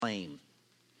claim.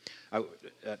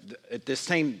 At the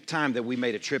same time that we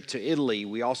made a trip to Italy,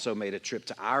 we also made a trip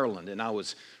to Ireland, and I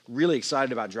was really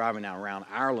excited about driving now around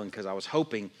Ireland because I was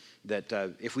hoping that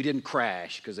if we didn't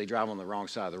crash, because they drive on the wrong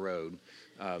side of the road,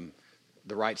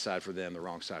 the right side for them, the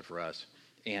wrong side for us,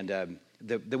 and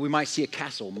that we might see a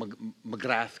castle,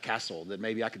 McGrath Castle, that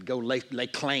maybe I could go lay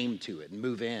claim to it and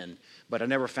move in, but I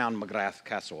never found McGrath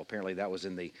Castle. Apparently that was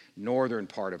in the northern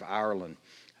part of Ireland.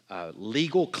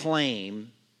 Legal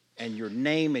claim and your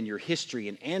name and your history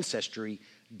and ancestry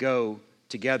go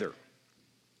together.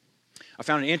 I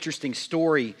found an interesting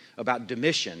story about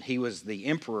Domitian. He was the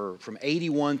emperor from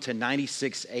 81 to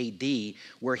 96 AD,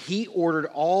 where he ordered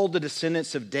all the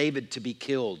descendants of David to be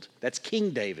killed. That's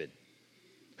King David,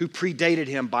 who predated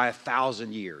him by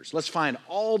 1,000 years. Let's find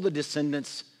all the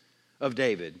descendants of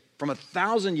David from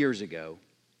 1,000 years ago,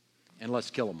 and let's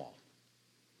kill them all.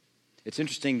 It's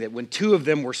interesting that when two of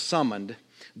them were summoned,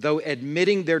 though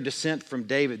admitting their descent from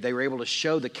David, they were able to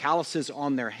show the calluses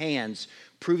on their hands,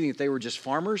 proving that they were just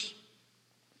farmers,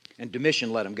 and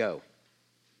Domitian let them go.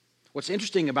 What's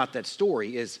interesting about that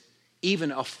story is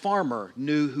even a farmer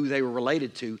knew who they were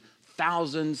related to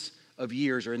thousands of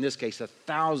years, or in this case,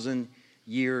 1,000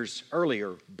 years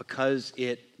earlier, because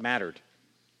it mattered.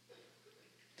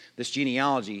 This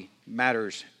genealogy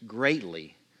matters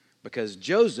greatly because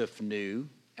Joseph knew,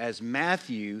 as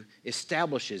Matthew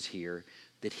establishes here,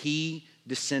 that he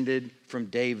descended from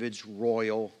David's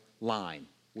royal line,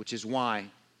 which is why,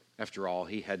 after all,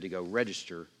 he had to go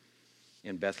register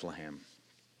in Bethlehem.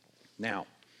 Now,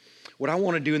 what I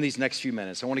want to do in these next few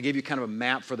minutes, I want to give you kind of a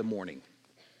map for the morning.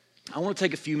 I want to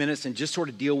take a few minutes and just sort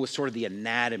of deal with sort of the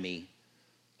anatomy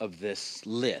of this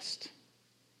list.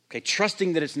 Okay,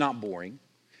 trusting that it's not boring,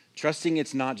 trusting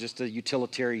it's not just a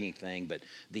utilitarian thing, but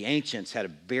the ancients had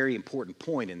a very important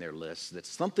point in their list that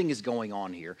something is going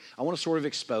on here. I want to sort of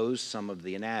expose some of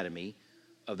the anatomy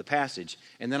of the passage,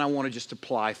 and then I want to just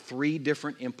apply 3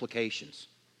 different implications.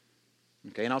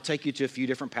 Okay, and I'll take you to a few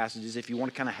different passages if you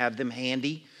want to kind of have them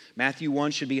handy. Matthew 1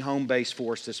 should be home base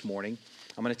for us this morning.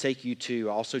 I'm going to take you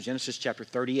to also Genesis chapter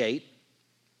 38.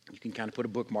 You can kind of put a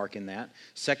bookmark in that.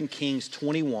 2 Kings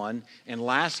 21. And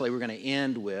lastly, we're going to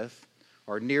end with,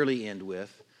 or nearly end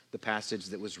with, the passage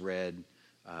that was read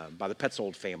by the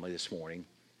Petzold family this morning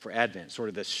for Advent, sort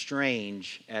of the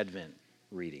strange Advent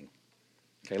reading.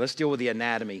 Okay, let's deal with the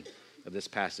anatomy of this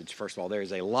passage. First of all, there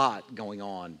is a lot going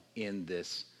on in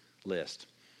this list.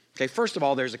 Okay, first of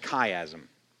all, there's a chiasm.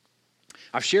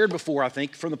 I've shared before, I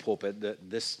think, from the pulpit,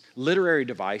 this literary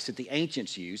device that the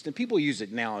ancients used, and people use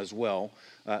it now as well,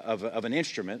 of an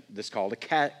instrument that's called a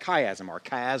chiasm or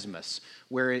chiasmus,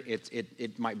 where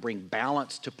it might bring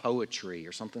balance to poetry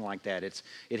or something like that.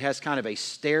 It has kind of a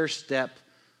stair-step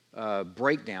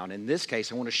breakdown. In this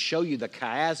case, I want to show you the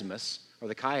chiasmus, or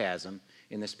the chiasm,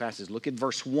 in this passage. Look at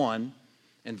verse 1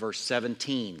 and verse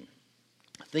 17.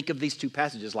 Think of these two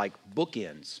passages like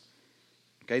bookends.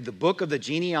 Okay, the book of the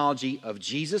genealogy of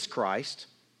Jesus Christ,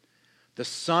 the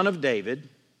son of David,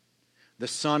 the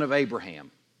son of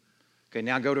Abraham. Okay,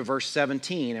 now go to verse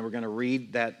 17, and we're going to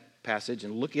read that passage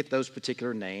and look at those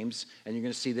particular names, and you're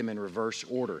going to see them in reverse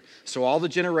order. So all the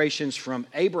generations from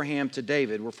Abraham to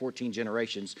David were 14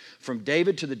 generations. From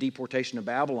David to the deportation of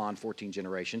Babylon, 14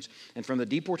 generations. And from the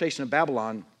deportation of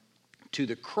Babylon to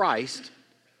the Christ,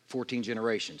 14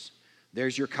 generations.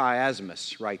 There's your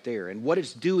chiasmus right there. And what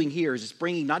it's doing here is it's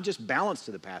bringing not just balance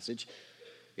to the passage,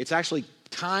 it's actually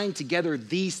tying together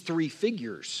these 3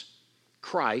 figures.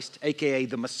 Christ, a.k.a.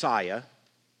 the Messiah.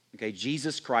 Okay,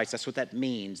 Jesus Christ, that's what that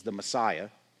means, the Messiah.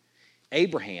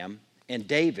 Abraham and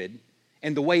David.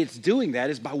 And the way it's doing that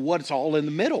is by what's all in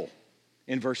the middle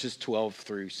in verses 12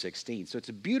 through 16. So it's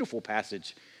a beautiful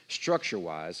passage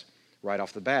structure-wise right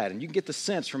off the bat. And you can get the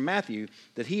sense from Matthew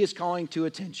that he is calling to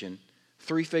attention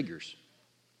 3 figures.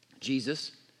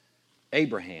 Jesus,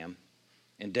 Abraham,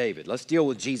 and David. Let's deal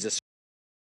with Jesus.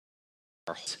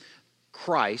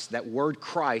 Christ, that word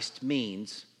Christ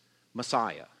means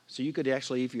Messiah. So you could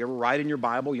actually, if you ever write in your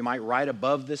Bible, you might write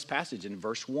above this passage in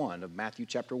verse 1 of Matthew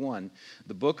chapter 1,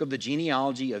 the book of the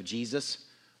genealogy of Jesus,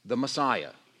 the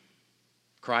Messiah.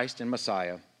 Christ and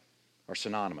Messiah are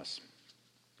synonymous.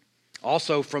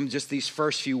 Also, from just these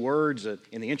first few words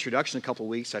in the introduction a couple of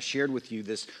weeks, I shared with you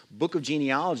this book of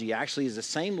genealogy actually is the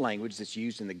same language that's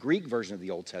used in the Greek version of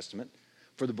the Old Testament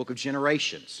for the book of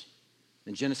generations.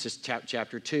 In Genesis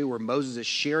chapter 2, where Moses is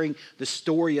sharing the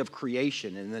story of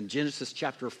creation, and then Genesis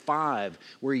chapter 5,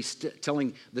 where he's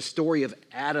telling the story of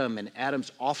Adam and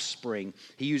Adam's offspring,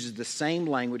 he uses the same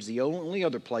language. The only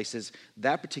other places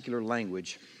that particular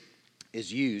language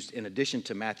is used, in addition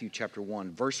to Matthew chapter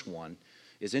 1, verse 1,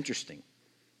 is interesting.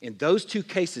 In those two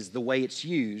cases, the way it's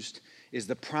used is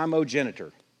the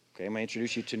primogenitor. Okay, I'm going to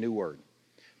introduce you to a new word.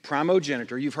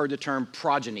 Primogenitor, you've heard the term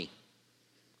progeny.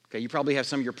 Okay, you probably have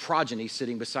some of your progeny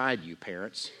sitting beside you,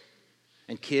 parents.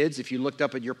 And kids, if you looked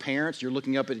up at your parents, you're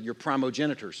looking up at your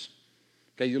primogenitors.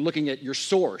 Okay, you're looking at your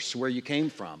source, where you came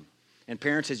from. And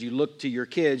parents, as you look to your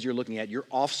kids, you're looking at your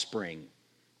offspring.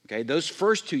 Okay, those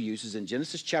first two uses in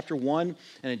Genesis chapter 1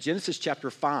 and in Genesis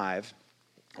chapter 5,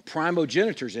 a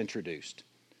primogenitor is introduced.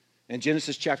 In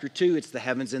Genesis chapter 2, it's the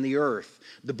heavens and the earth,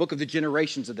 the book of the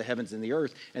generations of the heavens and the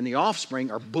earth. And the offspring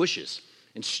are bushes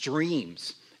and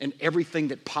streams and everything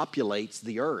that populates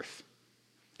the earth.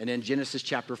 And in Genesis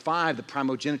chapter 5, the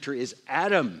primogenitor is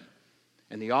Adam.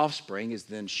 And the offspring is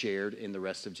then shared in the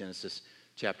rest of Genesis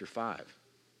chapter 5.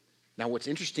 Now, what's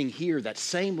interesting here, that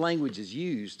same language is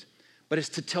used, but it's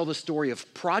to tell the story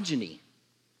of progeny.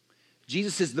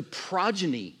 Jesus is the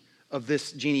progeny of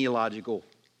this genealogical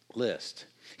list.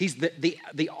 He's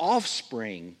the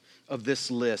offspring of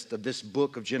this list, of this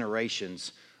book of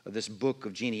generations, of this book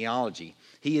of genealogy.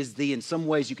 He is in some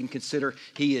ways you can consider,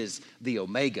 he is the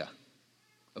Omega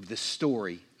of this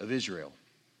story of Israel.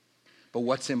 But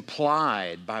what's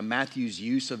implied by Matthew's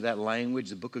use of that language,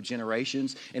 the book of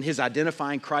generations, and his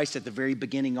identifying Christ at the very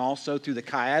beginning also through the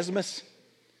chiasmus,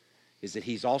 is that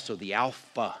he's also the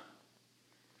Alpha.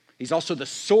 He's also the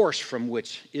source from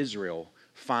which Israel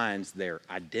finds their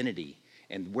identity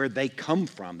and where they come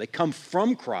from. They come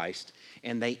from Christ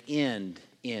and they end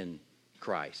in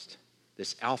Christ.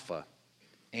 This Alpha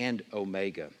and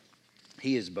Omega.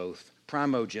 He is both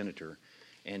primogenitor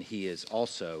and he is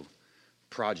also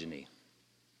progeny.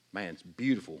 Man, it's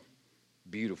beautiful,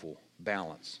 beautiful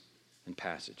balance and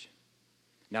passage.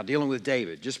 Now, dealing with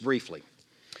David, just briefly.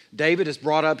 David is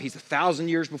brought up, he's 1,000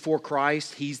 years before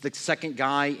Christ. He's the second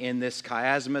guy in this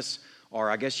chiasmus, or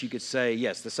I guess you could say,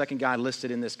 yes, the second guy listed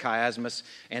in this chiasmus,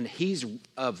 and he's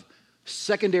of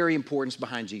secondary importance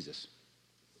behind Jesus.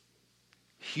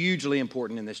 Hugely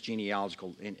important in this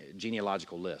genealogical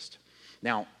list.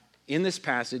 Now, in this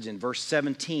passage, in verse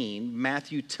 17,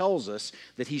 Matthew tells us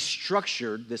that he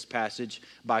structured this passage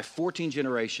by 14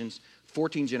 generations,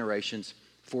 14 generations,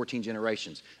 14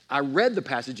 generations. I read the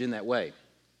passage in that way,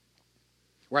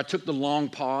 where I took the long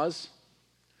pause.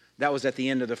 That was at the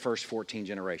end of the first 14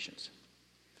 generations.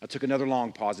 I took another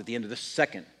long pause at the end of the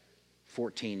second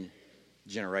 14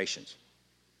 generations.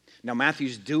 Now,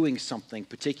 Matthew's doing something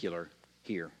particular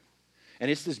here. And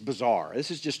it's this bizarre.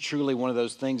 This is just truly one of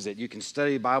those things that you can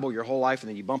study the Bible your whole life and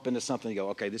then you bump into something and you go,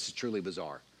 okay, this is truly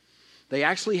bizarre. They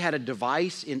actually had a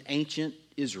device in ancient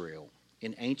Israel,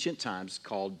 in ancient times,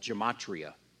 called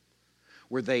gematria,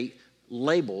 where they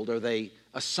labeled or they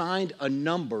assigned a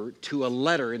number to a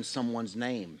letter in someone's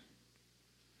name.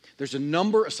 There's a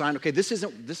number assigned. Okay, this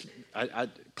isn't,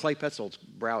 Clay Petzold's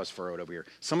brow is furrowed over here.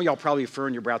 Some of y'all probably are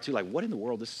furrowing your brow too, like, what in the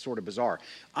world? This is sort of bizarre.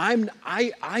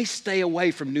 I stay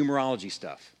away from numerology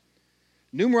stuff.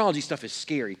 Numerology stuff is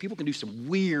scary. People can do some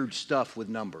weird stuff with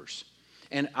numbers.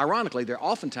 And ironically, they're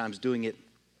oftentimes doing it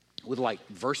with like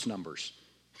verse numbers,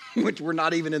 which were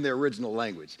not even in their original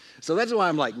language. So that's why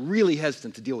I'm like really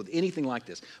hesitant to deal with anything like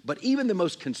this. But even the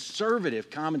most conservative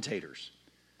commentators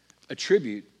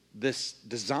attribute this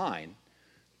design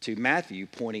to Matthew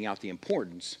pointing out the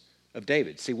importance of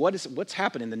David. See, what's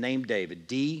happened in the name David?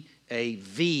 D-A-V-I-D.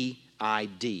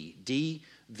 D,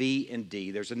 V, and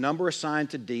D. There's a number assigned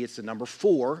to D. It's the number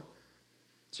 4.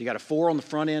 So you got a 4 on the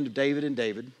front end of David and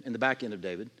the back end of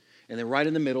David. And then right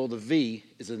in the middle, the V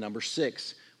is the number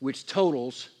 6, which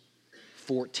totals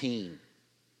 14.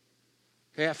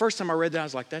 Okay, at first time I read that, I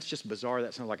was like, that's just bizarre.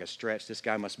 That sounds like a stretch. This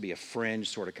guy must be a fringe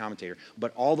sort of commentator.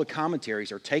 But all the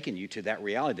commentaries are taking you to that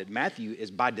reality that Matthew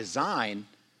is by design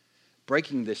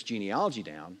breaking this genealogy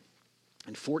down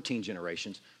in 14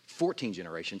 generations, 14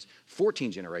 generations,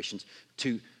 14 generations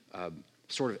to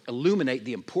sort of illuminate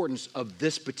the importance of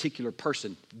this particular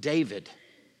person, David,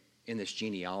 in this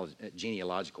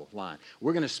genealogical line.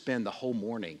 We're going to spend the whole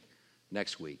morning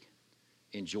next week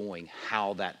enjoying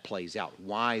how that plays out,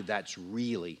 why that's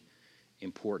really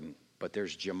important. But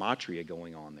there's gematria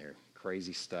going on there,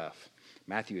 crazy stuff.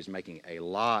 Matthew is making a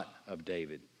lot of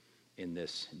David in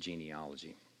this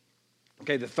genealogy.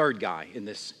 Okay, the third guy in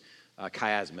this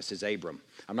chiasmus is Abraham.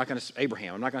 I'm not going to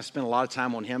spend a lot of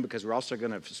time on him because we're also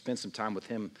going to spend some time with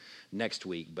him next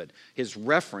week. But his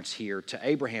reference here to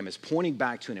Abraham is pointing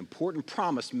back to an important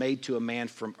promise made to a man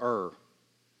from Ur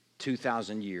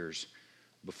 2,000 years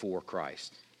before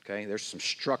Christ. Okay, there's some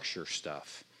structure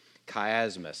stuff,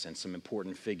 chiasmus, and some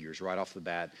important figures right off the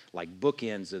bat, like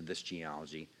bookends of this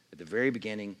genealogy at the very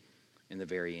beginning and the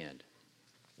very end.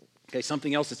 Okay,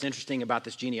 something else that's interesting about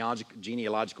this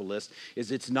genealogical list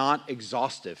is it's not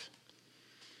exhaustive.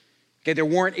 Okay, there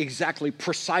weren't exactly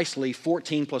precisely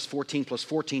 14 plus 14 plus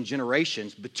 14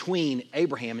 generations between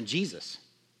Abraham and Jesus.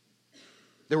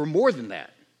 There were more than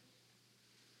that.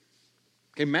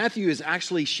 Okay, Matthew is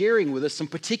actually sharing with us some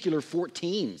particular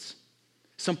 14s,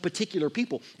 some particular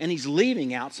people, and he's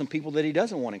leaving out some people that he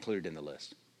doesn't want included in the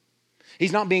list.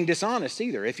 He's not being dishonest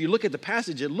either. If you look at the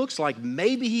passage, it looks like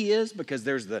maybe he is, because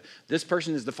this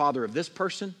person is the father of this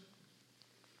person.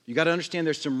 You got to understand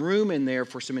there's some room in there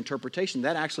for some interpretation.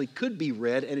 That actually could be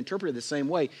read and interpreted the same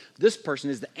way. This person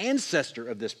is the ancestor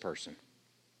of this person.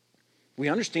 We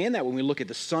understand that when we look at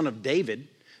the son of David.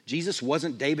 Jesus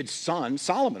wasn't David's son,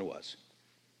 Solomon was.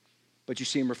 But you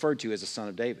see him referred to as the son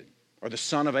of David, or the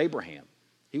son of Abraham.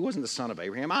 He wasn't the son of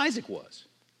Abraham, Isaac was.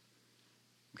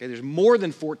 Okay, there's more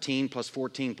than 14 plus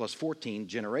 14 plus 14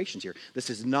 generations here. This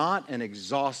is not an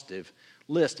exhaustive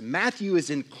list. Matthew is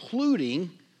including,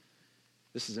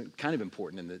 this is kind of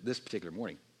important in this particular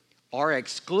morning, are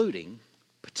excluding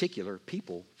particular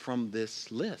people from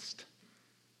this list.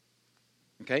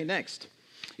 Okay, next.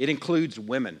 It includes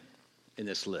women in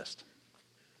this list.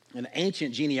 An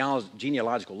ancient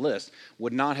genealogical list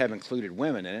would not have included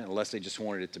women in it unless they just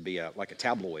wanted it to be like a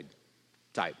tabloid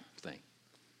type thing.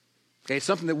 Okay, it's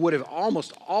something that would have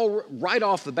almost all right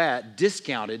off the bat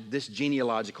discounted this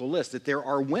genealogical list, that there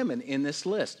are women in this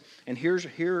list. And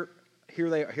here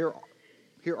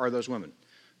are those women.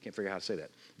 Can't figure out how to say that.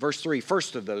 Verse 3,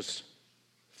 first of those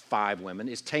 5 women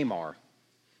is Tamar,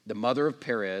 the mother of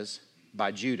Perez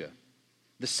by Judah.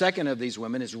 The second of these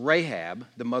women is Rahab,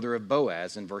 the mother of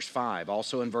Boaz, in verse 5.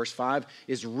 Also in verse 5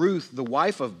 is Ruth, the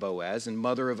wife of Boaz and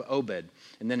mother of Obed.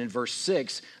 And then in verse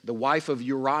 6, the wife of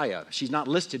Uriah. She's not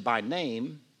listed by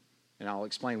name, and I'll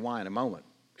explain why in a moment.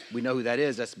 We know who that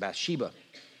is. That's Bathsheba,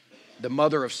 the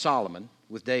mother of Solomon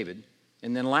with David.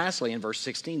 And then lastly, in verse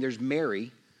 16, there's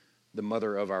Mary, the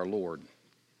mother of our Lord.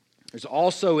 There's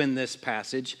also in this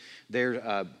passage,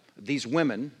 these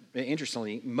women,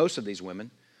 interestingly, most of these women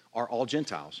are all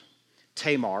Gentiles.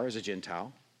 Tamar is a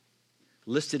Gentile,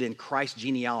 listed in Christ's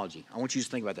genealogy. I want you to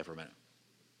think about that for a minute.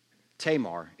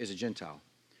 Tamar is a Gentile.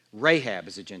 Rahab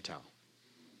is a Gentile.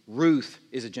 Ruth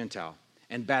is a Gentile.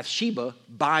 And Bathsheba,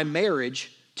 by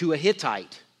marriage to a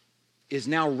Hittite, is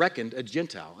now reckoned a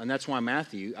Gentile. And that's why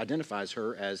Matthew identifies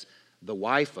her as the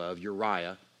wife of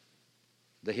Uriah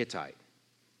the Hittite.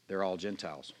 They're all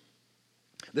Gentiles.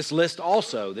 This list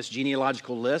also, this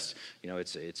genealogical list,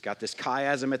 it's got this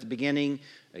chiasm at the beginning,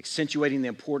 accentuating the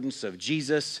importance of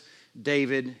Jesus,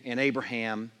 David, and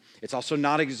Abraham. It's also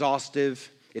not exhaustive.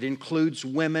 It includes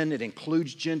women, it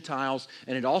includes Gentiles,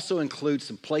 and it also includes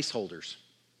some placeholders.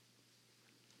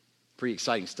 Pretty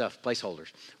exciting stuff,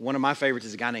 placeholders. One of my favorites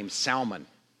is a guy named Salmon.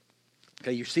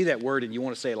 Okay, you see that word and you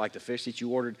want to say it like the fish that you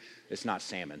ordered. It's not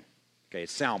salmon. Okay,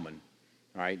 it's salmon.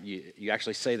 All right, you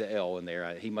actually say the L in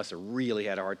there. He must have really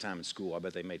had a hard time in school. I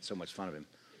bet they made so much fun of him.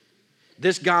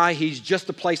 This guy, he's just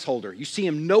a placeholder. You see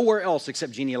him nowhere else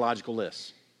except genealogical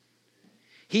lists.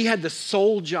 He had the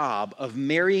sole job of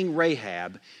marrying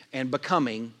Rahab and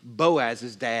becoming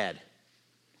Boaz's dad.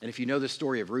 And if you know the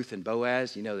story of Ruth and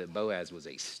Boaz, you know that Boaz was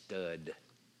a stud,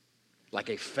 like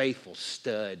a faithful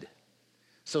stud.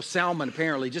 So Salmon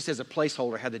apparently, just as a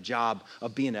placeholder, had the job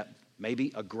of being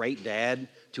maybe a great dad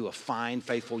to a fine,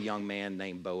 faithful young man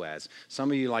named Boaz.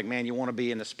 Some of you are like, man, you want to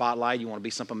be in the spotlight, you want to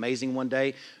be something amazing one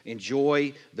day.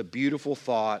 Enjoy the beautiful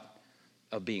thought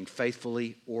of being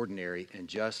faithfully ordinary and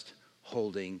just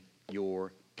holding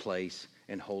your place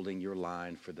and holding your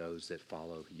line for those that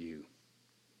follow you.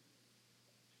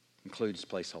 Includes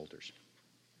placeholders.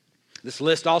 This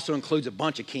list also includes a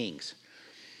bunch of kings.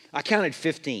 I counted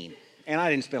 15, and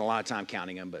I didn't spend a lot of time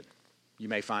counting them, but you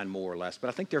may find more or less, but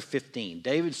I think there are 15.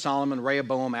 David, Solomon,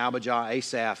 Rehoboam, Abijah,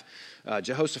 Asaph,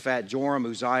 Jehoshaphat, Joram,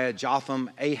 Uzziah,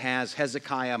 Jotham, Ahaz,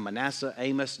 Hezekiah, Manasseh,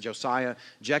 Amos, Josiah,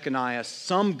 Jeconiah,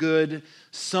 some good,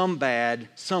 some bad,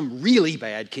 some really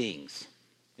bad kings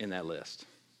in that list.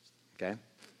 Okay?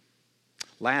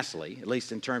 Lastly, at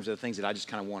least in terms of the things that I just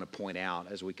kind of want to point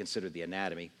out as we consider the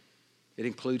anatomy, it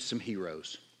includes some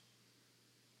heroes.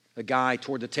 A guy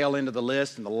toward the tail end of the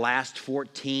list in the last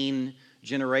 14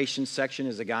 generation section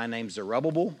is a guy named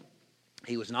Zerubbabel.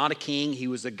 He was not a king, he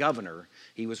was a governor.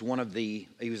 He was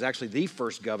actually the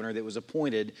first governor that was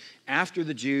appointed after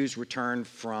the Jews returned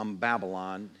from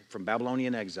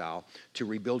Babylonian exile to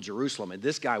rebuild Jerusalem. And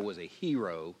this guy was a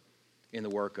hero in the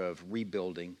work of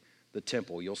rebuilding the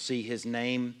temple. You'll see his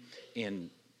name in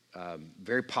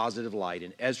very positive light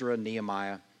in Ezra,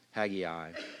 Nehemiah,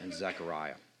 Haggai, and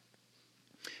Zechariah.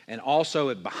 And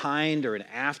also behind or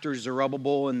after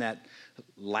Zerubbabel in that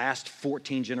last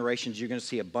 14 generations, you're going to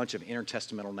see a bunch of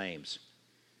intertestamental names.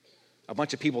 A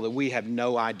bunch of people that we have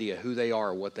no idea who they are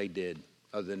or what they did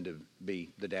other than to be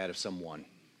the dad of someone.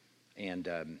 And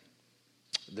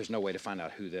there's no way to find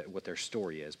out what their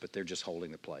story is, but they're just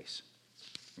holding the place.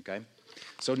 Okay?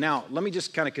 So now, let me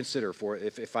just kind of consider,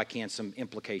 if I can, some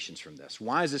implications from this.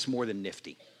 Why is this more than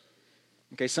nifty?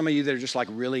 Okay, some of you that are just like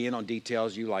really in on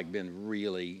details, you like been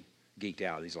really geeked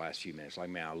out these last few minutes. Like,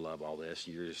 man, I love all this.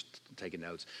 You're just taking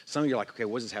notes. Some of you are like, okay,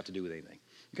 what does this have to do with anything?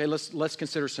 Okay, let's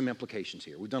consider some implications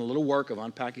here. We've done a little work of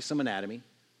unpacking some anatomy.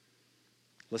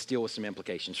 Let's deal with some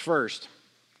implications. First,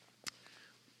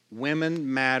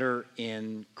 women matter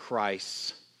in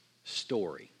Christ's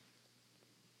story.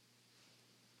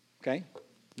 Okay?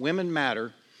 Women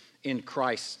matter in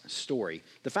Christ's story.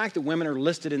 The fact that women are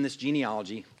listed in this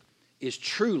genealogy is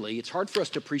truly, it's hard for us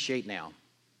to appreciate now,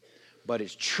 but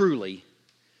it's truly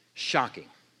shocking.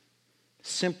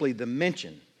 Simply the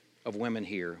mention of women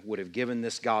here would have given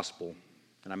this gospel,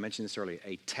 and I mentioned this earlier,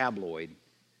 a tabloid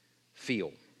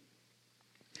feel.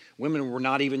 Women were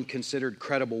not even considered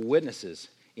credible witnesses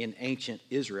in ancient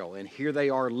Israel, and here they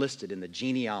are listed in the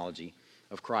genealogy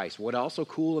of Christ. What also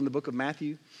cool in the book of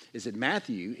Matthew is that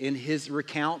Matthew, in his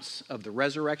recounts of the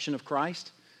resurrection of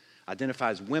Christ,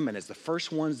 identifies women as the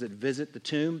first ones that visit the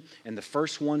tomb and the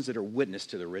first ones that are witness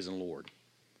to the risen Lord.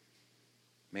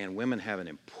 Man, women have an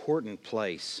important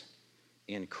place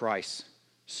in Christ's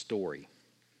story.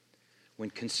 When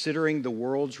considering the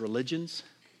world's religions,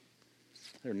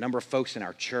 there are a number of folks in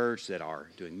our church that are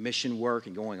doing mission work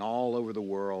and going all over the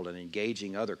world and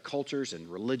engaging other cultures and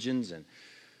religions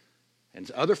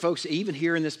and other folks even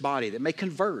here in this body that may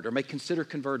convert or may consider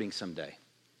converting someday.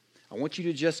 I want you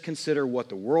to just consider what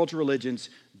the world's religions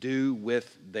do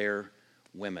with their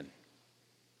women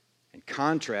and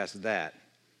contrast that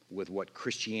with what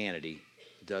Christianity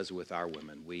does with our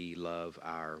women. We love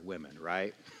our women,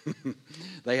 right?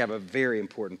 They have a very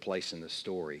important place in the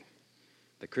story.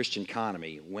 The Christian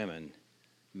economy, women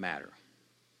matter.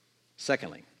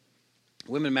 Secondly,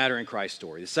 women matter in Christ's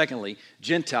story. Secondly,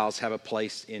 Gentiles have a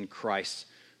place in Christ's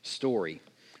story.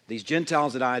 These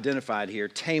Gentiles that I identified here,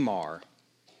 Tamar,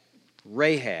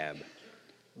 Rahab,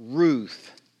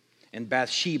 Ruth, and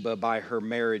Bathsheba by her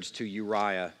marriage to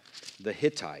Uriah the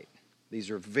Hittite. These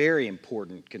are very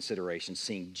important considerations,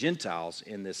 seeing Gentiles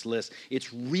in this list.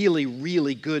 It's really,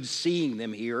 really good seeing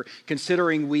them here,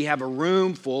 considering we have a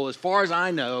room full, as far as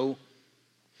I know,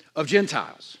 of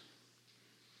Gentiles.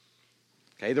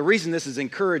 Okay, the reason this is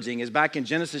encouraging is back in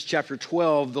Genesis chapter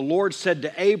 12, the Lord said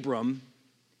to Abram,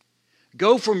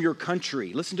 "Go from your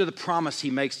country." Listen to the promise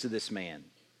he makes to this man,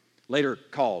 later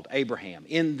called Abraham,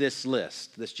 in this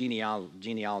list, this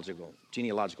genealogical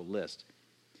list.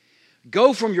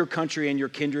 "Go from your country and your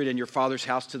kindred and your father's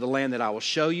house to the land that I will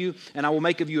show you, and I will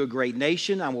make of you a great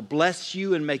nation. I will bless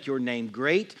you and make your name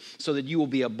great, so that you will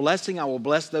be a blessing. I will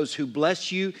bless those who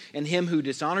bless you, and him who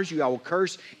dishonors you I will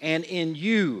curse, and in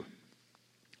you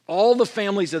all the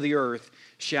families of the earth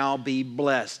shall be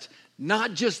blessed."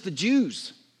 Not just the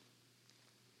Jews,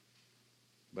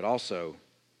 but also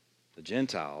the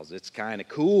Gentiles. It's kind of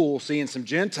cool seeing some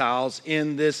Gentiles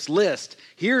in this list.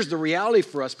 Here's the reality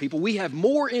for us, people. We have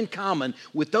more in common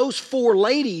with those four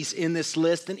ladies in this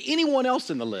list than anyone else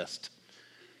in the list,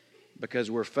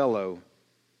 because we're fellow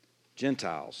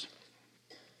Gentiles.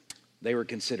 They were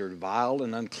considered vile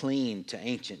and unclean to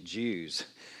ancient Jews,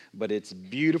 but it's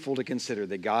beautiful to consider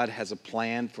that God has a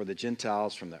plan for the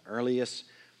Gentiles from the earliest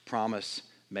promise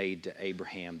made to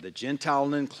Abraham. The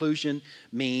Gentile inclusion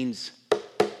means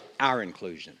our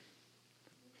inclusion.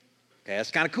 Okay, that's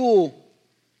kind of cool.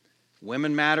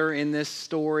 Women matter in this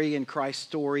story, in Christ's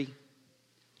story.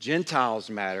 Gentiles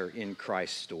matter in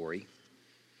Christ's story.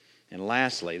 And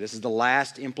lastly, this is the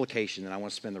last implication that I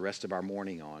want to spend the rest of our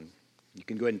morning on. You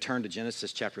can go ahead and turn to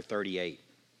Genesis chapter 38.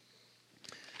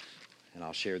 And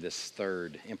I'll share this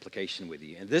third implication with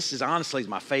you. And this is honestly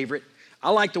my favorite.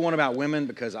 I like the one about women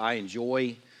because I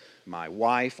enjoy my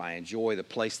wife. I enjoy the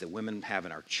place that women have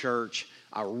in our church.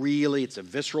 It's a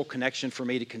visceral connection for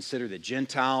me to consider that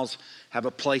Gentiles have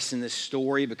a place in this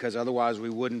story, because otherwise we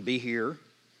wouldn't be here.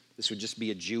 This would just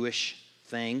be a Jewish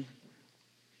thing.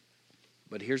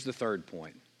 But here's the third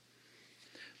point.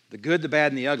 The good, the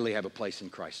bad, and the ugly have a place in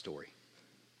Christ's story.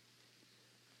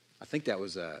 I think that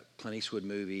was a Clint Eastwood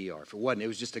movie, or if it wasn't, it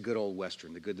was just a good old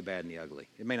Western, The Good, the Bad, and the Ugly.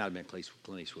 It may not have been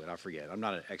Clint Eastwood, I forget. I'm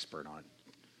not an expert on it.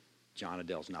 John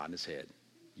Adele's nodding his head.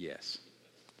 Yes.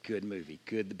 Good movie.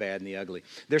 Good, the bad, and the ugly.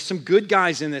 There's some good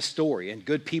guys in this story and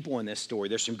good people in this story.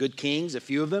 There's some good kings, a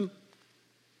few of them.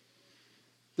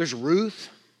 There's Ruth.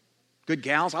 Good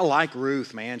gals. I like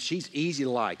Ruth, man. She's easy to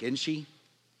like, isn't she?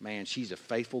 Man, she's a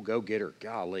faithful go-getter.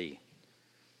 Golly.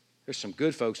 There's some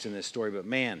good folks in this story, but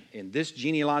man, in this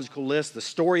genealogical list, the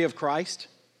story of Christ,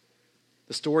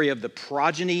 the story of the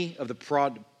progeny of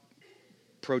the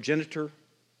progenitor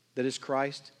that is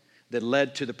Christ, that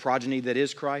led to the progeny that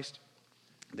is Christ,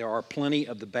 there are plenty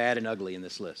of the bad and ugly in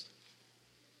this list.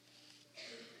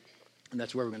 And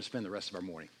that's where we're going to spend the rest of our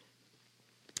morning.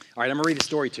 All right, I'm going to read the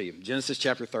story to you. Genesis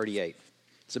chapter 38.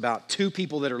 It's about two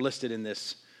people that are listed in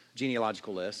this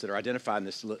genealogical list, that are identified in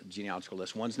this genealogical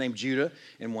list. One's named Judah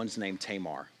and one's named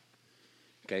Tamar.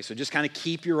 Okay, so just kind of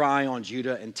keep your eye on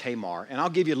Judah and Tamar, and I'll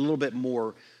give you a little bit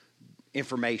more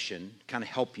information, kind of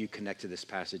help you connect to this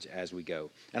passage as we go.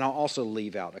 And I'll also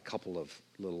leave out a couple of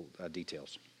little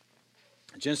details.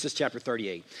 Genesis chapter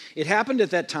 38. It happened at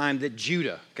that time that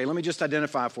Judah, okay, let me just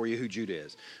identify for you who Judah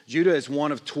is. Judah is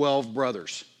one of 12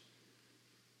 brothers.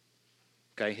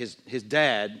 Okay, his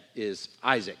dad is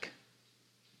Isaac.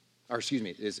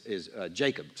 Is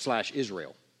Jacob /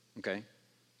 Israel, okay?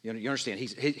 You understand,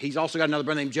 he's also got another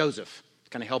brother named Joseph to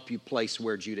kind of help you place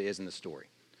where Judah is in the story.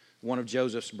 One of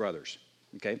Joseph's brothers,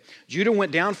 okay? Judah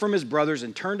went down from his brothers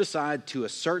and turned aside to a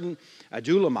certain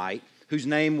Adulamite whose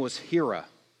name was Hira.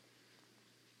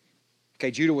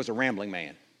 Okay, Judah was a rambling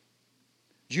man.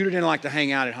 Judah didn't like to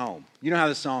hang out at home. You know how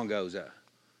the song goes,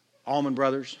 Allman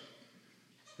Brothers?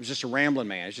 It was just a rambling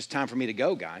man. It's just time for me to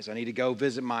go, guys. I need to go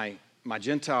visit my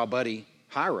Gentile buddy,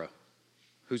 Hira,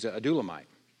 who's an Adulamite,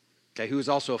 okay, who is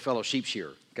also a fellow sheep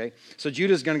shearer, okay? So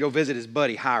Judah's going to go visit his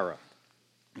buddy, Hira,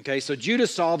 okay? So Judah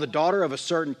saw the daughter of a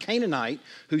certain Canaanite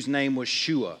whose name was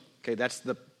Shua, okay? That's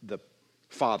the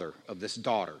father of this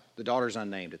daughter. The daughter's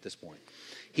unnamed at this point.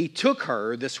 He took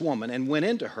her, this woman, and went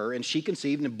into her, and she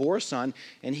conceived and bore a son,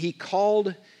 and he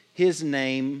called his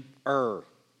name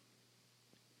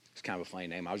It's kind of a funny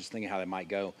name. I was just thinking how that might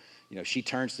go. You know, she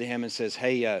turns to him and says,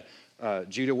 hey,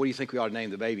 Judah, what do you think we ought to name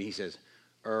the baby? He says,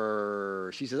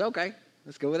 She says, okay,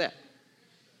 let's go with that.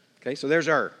 Okay, so there's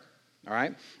all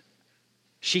right?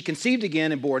 She conceived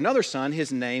again and bore another son.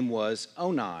 His name was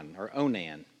Onan.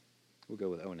 We'll go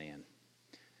with Onan.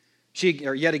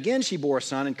 Yet again she bore a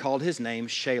son and called his name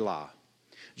Shelah.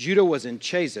 Judah was in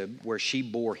Chezib where she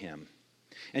bore him.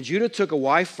 And Judah took a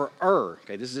wife for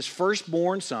Okay, this is his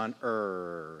firstborn son,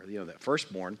 that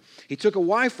firstborn. He took a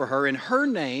wife for her, and her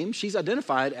name, she's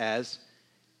identified as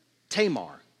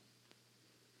Tamar.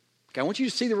 Okay, I want you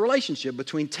to see the relationship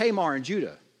between Tamar and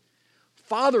Judah.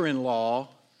 Father-in-law,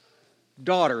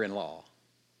 daughter-in-law.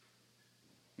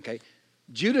 Okay,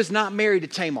 Judah's not married to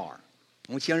Tamar.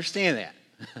 I want you to understand that.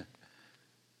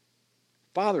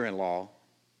 Father-in-law,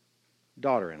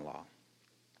 daughter-in-law.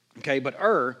 Okay, but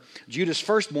Judah's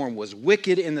firstborn, was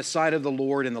wicked in the sight of the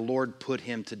Lord, and the Lord put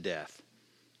him to death.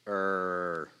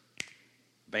 Bam.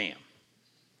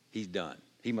 He's done.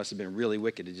 He must have been really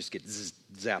wicked to just get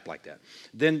zapped like that.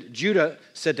 Then Judah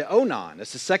said to Onan,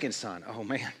 that's the second son. Oh,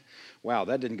 man. Wow,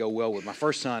 that didn't go well with my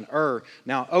first son,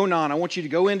 Now, Onan, I want you to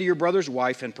go into your brother's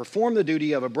wife and perform the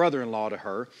duty of a brother-in-law to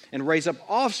her and raise up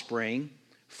offspring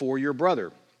for your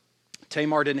brother.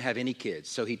 Tamar didn't have any kids,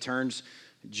 so he turns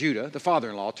Judah, the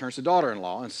father-in-law, turns to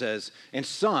daughter-in-law and says,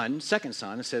 second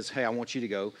son, and says, hey, I want you to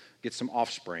go get some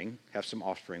offspring, have some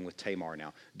offspring with Tamar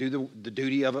now. Do the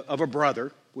duty of a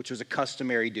brother, which was a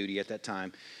customary duty at that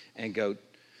time, and go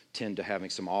tend to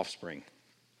having some offspring.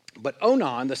 But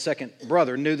Onan, the second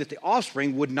brother, knew that the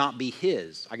offspring would not be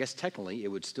his. I guess technically it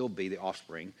would still be the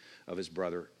offspring of his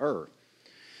brother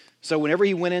So whenever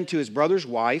he went into his brother's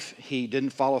wife, he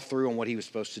didn't follow through on what he was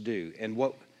supposed to do. And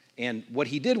what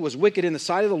he did was wicked in the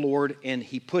sight of the Lord, and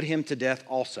he put him to death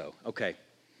also. Okay,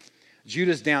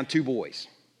 Judah's down 2 boys.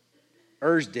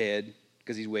 Dead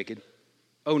because he's wicked.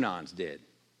 Onan's dead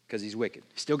because he's wicked.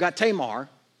 Still got Tamar, and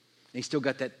he still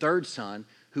got that third son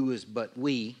who is but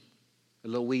a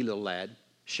little lad,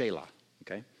 Shelah.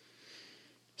 Okay,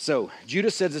 so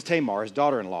Judah said to Tamar, his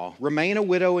daughter-in-law, remain a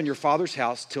widow in your father's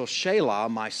house till Shelah,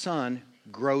 my son,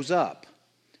 grows up,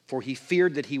 for he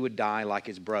feared that he would die like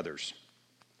his brothers.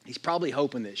 He's probably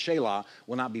hoping that Shelah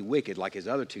will not be wicked like his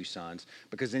other 2 sons,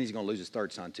 because then he's going to lose his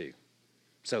third son too.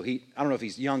 So I don't know if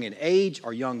he's young in age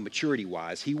or young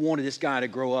maturity-wise. He wanted this guy to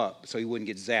grow up so he wouldn't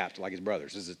get zapped like his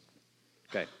brothers.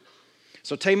 Okay.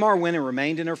 So Tamar went and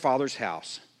remained in her father's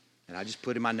house. And I just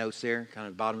put in my notes there, kind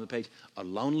of the bottom of the page, a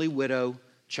lonely widow,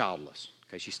 childless.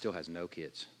 Okay, she still has no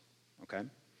kids. Okay.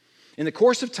 In the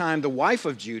course of time, the wife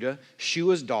of Judah,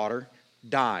 Shua's daughter,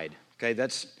 died. Okay,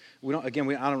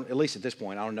 at least at this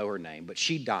point, I don't know her name, but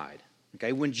she died.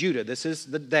 Okay, when Judah, this is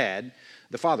the dad,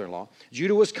 the father-in-law, when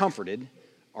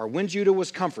Judah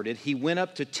was comforted, he went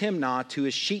up to Timnah to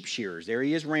his sheep shearers. There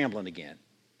he is rambling again.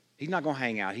 He's not going to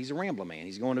hang out. He's a rambling man.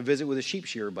 He's going to visit with his sheep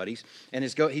shearer buddies, and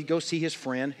he'd go see his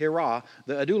friend Hirah,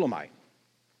 the Adullamite.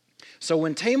 So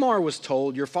when Tamar was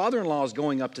told, your father-in-law is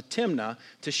going up to Timnah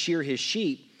to shear his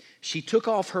sheep, she took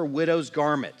off her widow's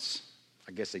garments.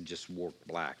 I guess they just wore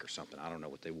black or something. I don't know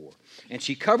what they wore. And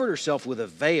she covered herself with a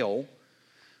veil,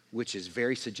 which is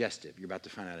very suggestive. You're about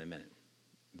to find out in a minute.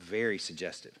 Very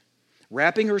suggestive.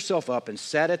 Wrapping herself up and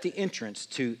sat at the entrance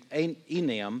to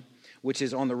Enaim, which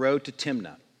is on the road to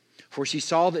Timnah. For she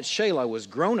saw that Shelah was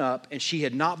grown up and she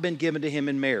had not been given to him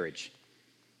in marriage.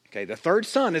 Okay, the third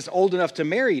son is old enough to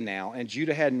marry now, and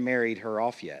Judah hadn't married her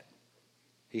off yet.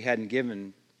 He hadn't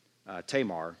given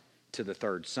Tamar to the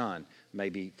third son,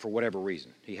 maybe for whatever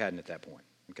reason. He hadn't at that point.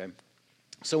 Okay,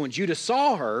 so when Judah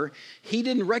saw her, he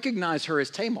didn't recognize her as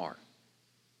Tamar.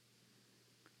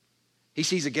 He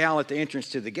sees a gal at the entrance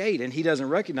to the gate, and he doesn't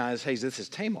recognize, hey, this is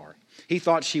Tamar. He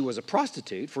thought she was a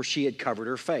prostitute, for she had covered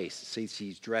her face. See,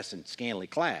 she's dressed and scantily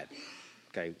clad.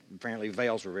 Okay, apparently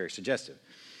veils were very suggestive.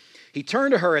 He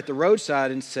turned to her at the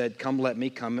roadside and said, come, let me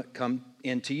come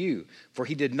in to you. For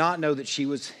he did not know that she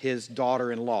was his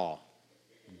daughter-in-law.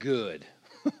 Good.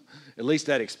 At least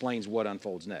that explains what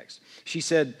unfolds next. She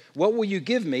said, what will you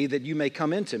give me that you may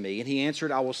come into me? And he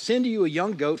answered, I will send you a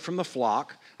young goat from the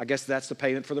flock. I guess that's the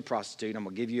payment for the prostitute. I'm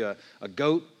going to give you a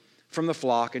goat from the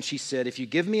flock. And she said, if you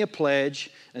give me a pledge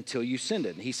until you send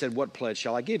it. And he said, what pledge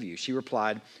shall I give you? She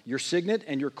replied, your signet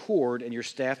and your cord and your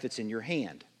staff that's in your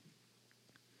hand.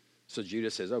 So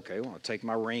Judah says, okay, well, I'll take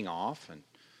my ring off and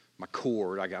my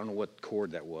cord. I don't know what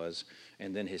cord that was.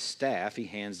 And then his staff, he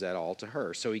hands that all to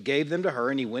her. So he gave them to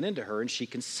her, and he went into her, and she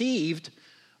conceived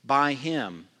by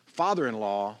him,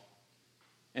 father-in-law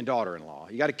and daughter-in-law.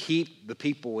 You got to keep the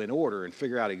people in order and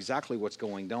figure out exactly what's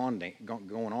going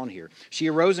on here. She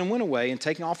arose and went away, and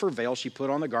taking off her veil, she put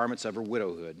on the garments of her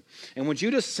widowhood. And when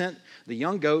Judah sent the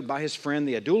young goat by his friend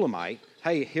the Adullamite,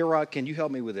 hey, Hirah, can you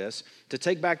help me with this? To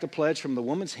take back the pledge from the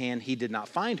woman's hand, he did not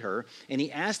find her. And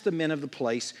he asked the men of the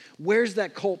place, where's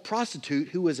that cult prostitute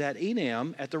who was at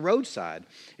Enaim at the roadside?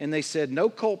 And they said, no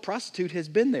cult prostitute has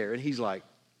been there. And he's like,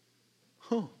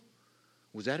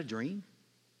 was that a dream?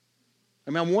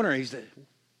 I mean, I'm wondering,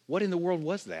 what in the world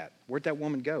was that? Where'd that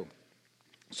woman go?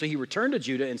 So he returned to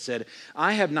Judah and said,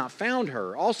 I have not found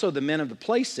her. Also the men of the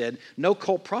place said, no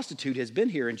cult prostitute has been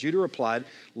here. And Judah replied,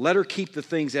 let her keep the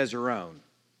things as her own,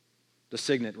 the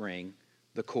signet ring,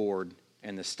 the cord,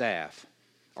 and the staff,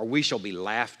 or we shall be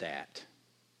laughed at.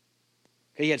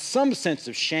 He had some sense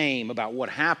of shame about what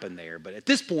happened there, but at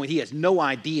this point he has no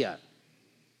idea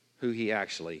who he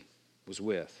actually was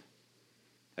with.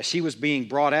 As she was being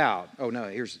brought out,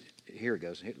 here it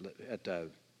goes, at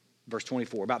verse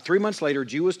 24. About 3 months later,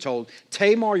 Judah was told,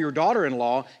 Tamar, your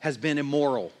daughter-in-law, has been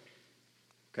immoral.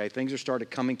 Okay, things are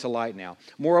started coming to light now.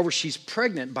 Moreover, she's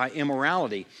pregnant by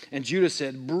immorality. And Judah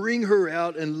said, bring her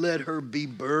out and let her be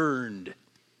burned.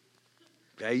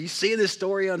 Okay, you see this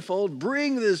story unfold?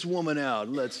 Bring this woman out.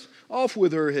 Let's off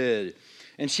with her head.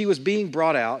 And she was being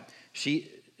brought out. She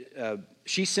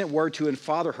sent word to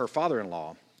her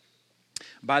father-in-law.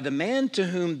 By the man to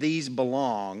whom these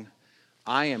belong,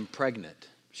 I am pregnant.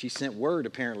 She sent word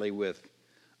apparently with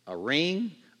a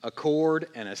ring, a cord,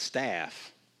 and a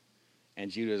staff.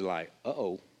 And Judah's like,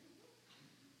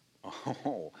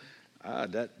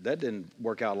 that didn't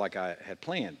work out like I had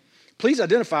planned. Please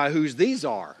identify whose these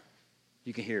are.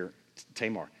 You can hear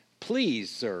Tamar. Please,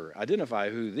 sir,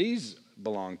 identify who these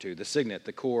belong to, the signet,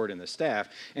 the cord, and the staff.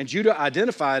 And Judah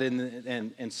identified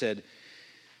and said,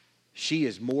 she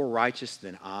is more righteous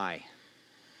than I.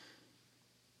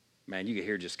 Man, you can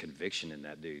hear just conviction in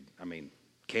that dude. I mean,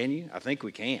 can you? I think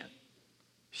we can.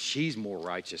 She's more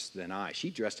righteous than I. She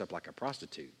dressed up like a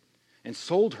prostitute and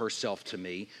sold herself to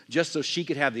me just so she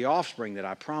could have the offspring that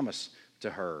I promised to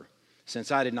her, since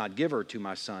I did not give her to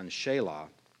my son Shelah,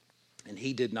 and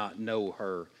he did not know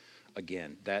her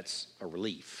again. That's a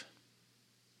relief.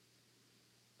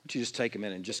 Why don't you just take a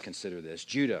minute and just consider this.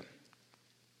 Judah,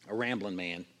 a rambling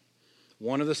man,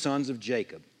 one of the sons of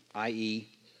Jacob, i.e.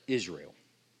 Israel.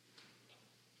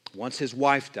 Once his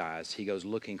wife dies, he goes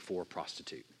looking for a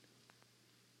prostitute.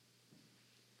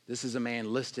 This is a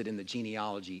man listed in the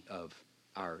genealogy of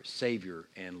our Savior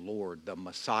and Lord, the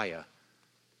Messiah,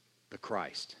 the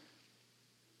Christ.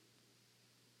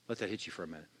 Let that hit you for a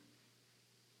minute.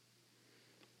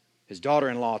 His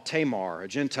daughter-in-law, Tamar, a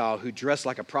Gentile who dressed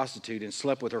like a prostitute and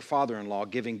slept with her father-in-law,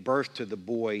 giving birth to the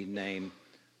boy named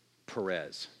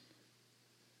Perez.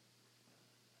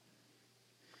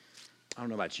 I don't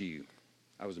know about you.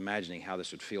 I was imagining how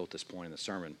this would feel at this point in the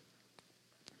sermon.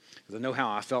 Because I know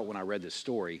how I felt when I read this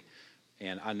story,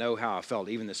 and I know how I felt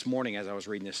even this morning as I was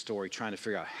reading this story, trying to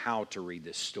figure out how to read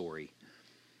this story.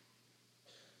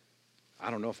 I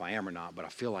don't know if I am or not, but I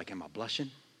feel like, am I blushing?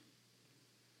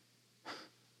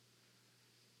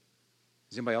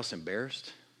 Is anybody else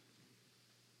embarrassed?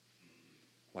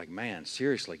 Like, man,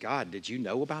 seriously, God, did you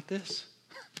know about this?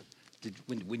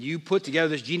 When you put together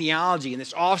this genealogy and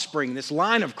this offspring, this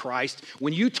line of Christ,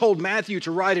 when you told Matthew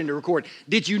to write and to record,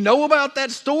 did you know about that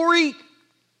story?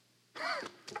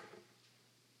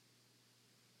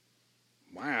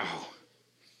 Wow.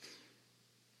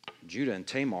 Judah and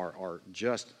Tamar are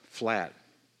just flat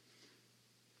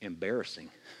embarrassing.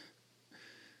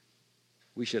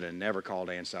 We should have never called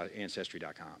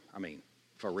Ancestry.com. I mean,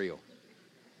 for real.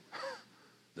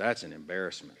 That's an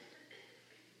embarrassment.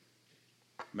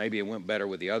 Maybe it went better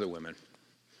with the other women.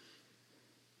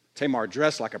 Tamar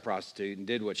dressed like a prostitute and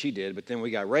did what she did, but then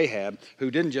we got Rahab,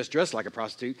 who didn't just dress like a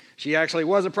prostitute, she actually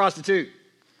was a prostitute.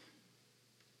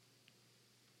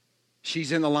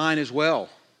 She's in the line as well.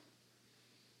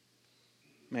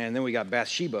 Man, then we got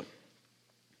Bathsheba,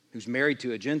 who's married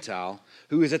to a Gentile,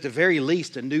 who is at the very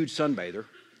least a nude sunbather,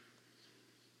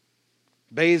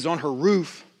 bathes on her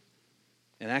roof,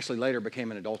 and actually later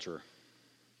became an adulterer.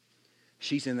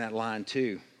 She's in that line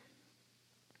too.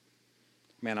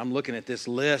 Man, I'm looking at this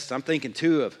list. I'm thinking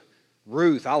too of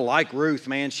Ruth. I like Ruth,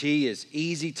 man. She is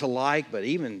easy to like, but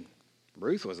even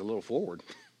Ruth was a little forward.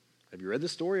 Have you read the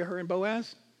story of her and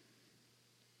Boaz?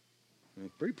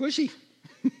 Pretty pushy.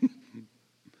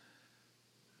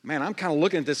 Man, I'm kind of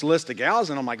looking at this list of gals,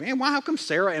 and I'm like, man, how come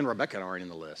Sarah and Rebecca aren't in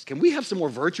the list? Can we have some more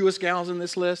virtuous gals in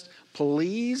this list,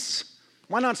 please?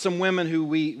 Why not some women who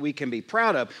we can be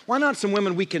proud of? Why not some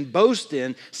women we can boast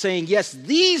in, saying, yes,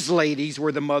 these ladies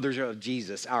were the mothers of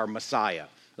Jesus, our Messiah.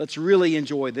 Let's really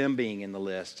enjoy them being in the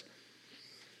list.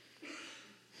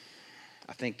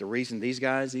 I think the reason these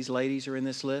ladies are in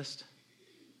this list,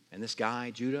 and this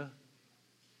guy, Judah,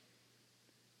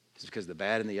 is because the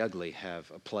bad and the ugly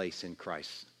have a place in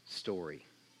Christ's story,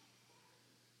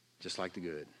 just like the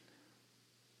good.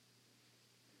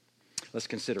 Let's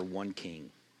consider one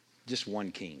king, just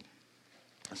one king.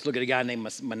 Let's look at a guy named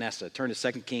Manasseh. Turn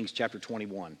to 2 Kings chapter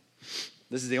 21.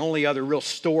 This is the only other real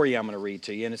story I'm going to read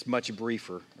to you, and it's much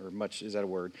briefer, or much, is that a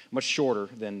word? Much shorter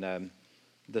than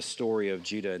the story of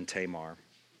Judah and Tamar.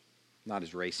 Not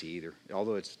as racy either,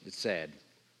 although it's sad.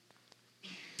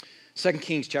 2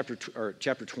 Kings chapter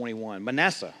 21.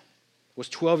 Manasseh was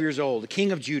 12 years old, the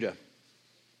king of Judah.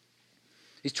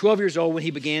 He's 12 years old when he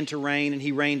began to reign, and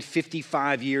he reigned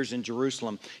 55 years in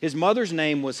Jerusalem. His mother's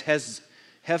name was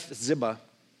Hephzibah,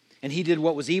 and he did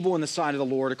what was evil in the sight of the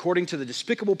Lord, according to the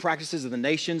despicable practices of the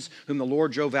nations whom the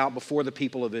Lord drove out before the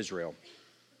people of Israel.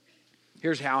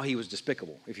 Here's how he was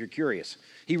despicable, if you're curious.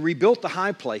 He rebuilt the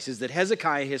high places that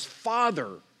Hezekiah, his father,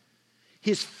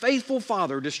 his faithful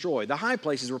father, destroyed. The high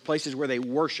places were places where they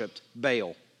worshiped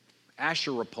Baal,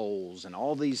 Asherah poles, and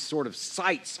all these sort of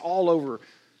sites all over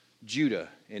Judah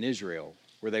and Israel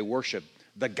where they worshiped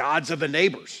the gods of the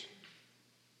neighbors,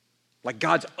 like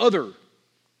gods other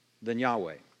than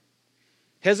Yahweh.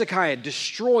 Hezekiah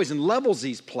destroys and levels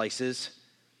these places,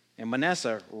 and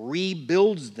Manasseh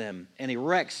rebuilds them and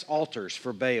erects altars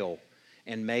for Baal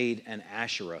and made an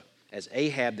Asherah, as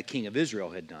Ahab, the king of Israel,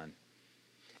 had done.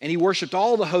 And he worshiped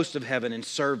all the hosts of heaven and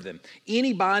served them.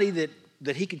 Anybody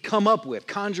that he could come up with,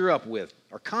 conjure up,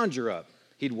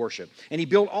 he'd worship. And he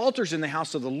built altars in the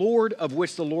house of the Lord, of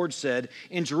which the Lord said,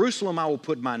 in Jerusalem I will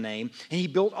put my name. And he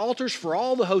built altars for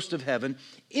all the hosts of heaven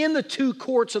in the two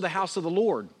courts of the house of the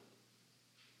Lord.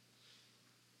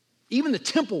 Even the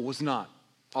temple was not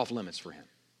off limits for him.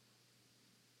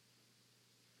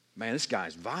 Man, this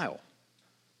guy's vile.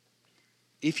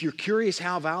 If you're curious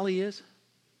how vile he is,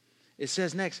 it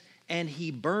says next, and he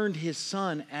burned his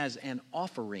son as an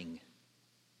offering.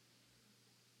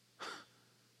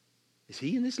 Is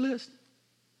he in this list?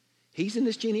 He's in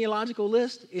this genealogical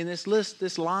list, in this list,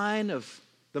 this line of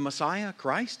the Messiah,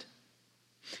 Christ.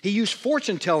 He used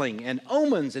fortune telling and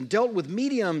omens and dealt with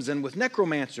mediums and with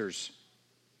necromancers.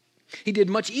 He did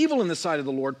much evil in the sight of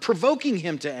the Lord, provoking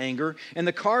him to anger, and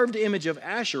the carved image of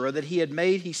Asherah that he had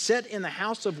made, he set in the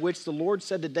house of which the Lord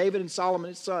said to David and Solomon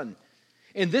his son,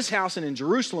 in this house and in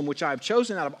Jerusalem, which I have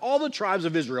chosen out of all the tribes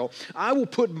of Israel, I will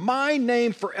put my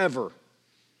name forever.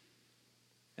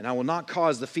 And I will not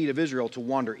cause the feet of Israel to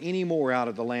wander any more out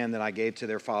of the land that I gave to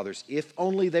their fathers, if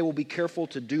only they will be careful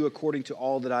to do according to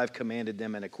all that I have commanded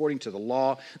them and according to the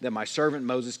law that my servant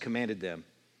Moses commanded them.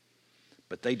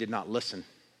 But they did not listen.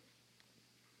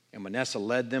 And Manasseh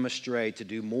led them astray to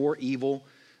do more evil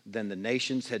than the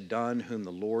nations had done, whom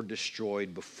the Lord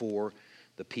destroyed before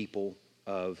the people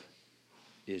of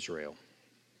Israel.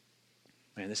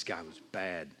 Man, this guy was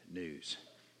bad news.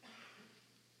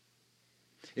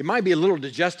 It might be a little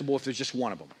digestible if there's just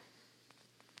one of them.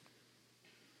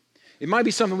 it might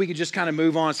be something we could just kind of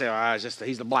move on and say,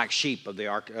 he's the black sheep of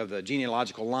the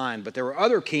genealogical line. But there were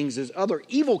other kings, other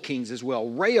evil kings as well.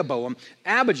 Rehoboam,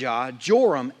 Abijah,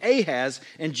 Joram, Ahaz,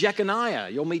 and Jeconiah.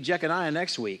 You'll meet Jeconiah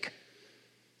next week.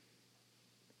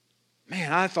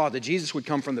 Man, I thought that Jesus would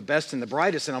come from the best and the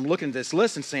brightest, and I'm looking at this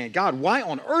list and saying, God, why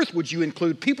on earth would you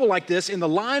include people like this in the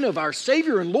line of our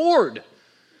Savior and Lord?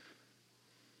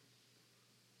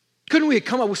 Couldn't we have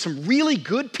come up with some really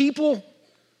good people?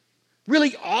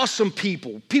 Really awesome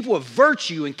people, people of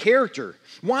virtue and character.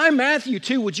 Why Matthew,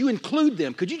 too, would you include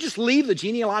them? Could you just leave the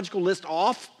genealogical list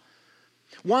off?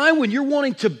 Why, when you're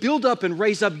wanting to build up and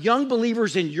raise up young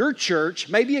believers in your church,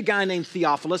 maybe a guy named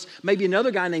Theophilus, maybe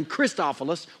another guy named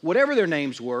Christophilus, whatever their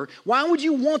names were, why would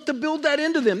you want to build that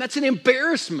into them? That's an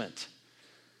embarrassment.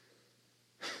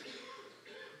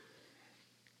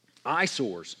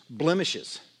 Eyesores,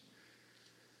 blemishes.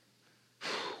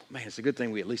 Man, it's a good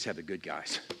thing we at least have the good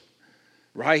guys.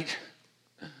 Right?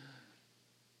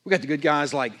 We got the good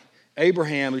guys like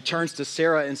Abraham, who turns to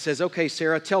Sarah and says, okay,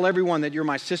 Sarah, tell everyone that you're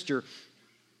my sister,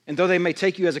 and though they may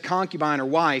take you as a concubine or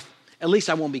wife, at least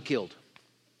I won't be killed.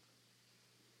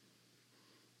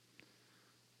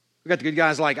 We got the good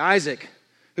guys like Isaac,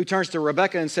 who turns to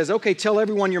Rebekah and says, okay, tell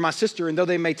everyone you're my sister, and though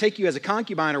they may take you as a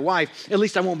concubine or wife, at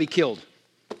least I won't be killed.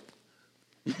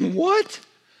 What?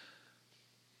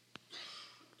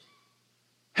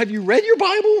 Have you read your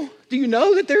Bible? Do you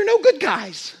know that there are no good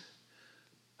guys?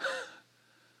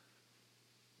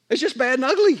 It's just bad and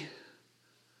ugly.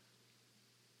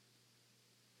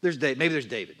 Maybe there's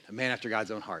David, a man after God's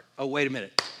own heart. Oh, wait a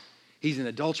minute. He's an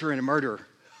adulterer and a murderer.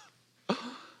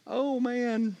 Oh,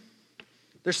 man.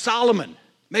 There's Solomon.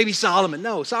 Maybe Solomon.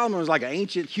 No, Solomon was like an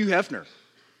ancient Hugh Hefner.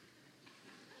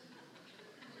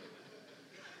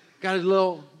 Got his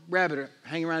little rabbit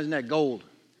hanging around his neck, gold.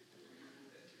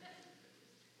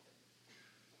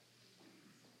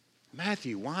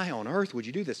 Matthew, why on earth would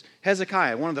you do this?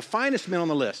 Hezekiah, one of the finest men on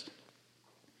the list.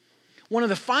 One of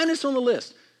the finest on the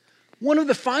list. One of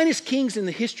the finest kings in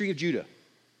the history of Judah.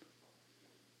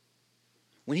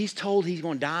 When he's told he's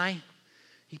going to die,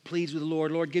 he pleads with the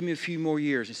Lord, Lord, give me a few more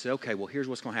years. He said, okay, well, here's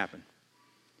what's going to happen.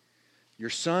 Your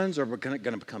sons are going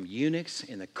to become eunuchs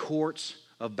in the courts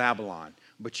of Babylon,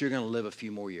 but you're going to live a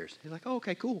few more years. He's like, oh,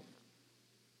 okay, cool.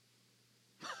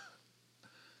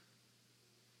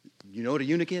 You know what a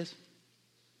eunuch is?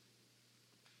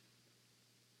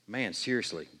 Man,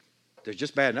 seriously, they're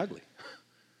just bad and ugly.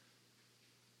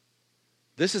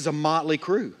 This is a motley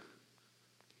crew.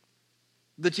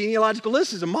 The genealogical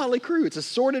list is a motley crew. It's a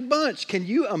sorted bunch. Can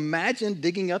you imagine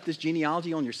digging up this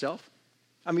genealogy on yourself?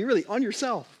 I mean, really, on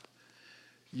yourself.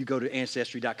 You go to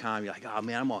Ancestry.com, you're like, oh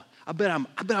man, I bet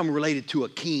I'm related to a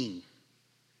king.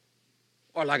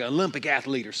 Or like an Olympic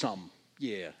athlete or something.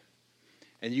 Yeah.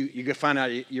 And you can find out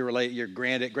you're related, your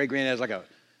great-granddad is like an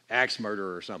axe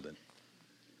murderer or something.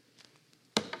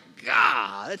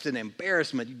 God, that's an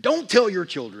embarrassment. Don't tell your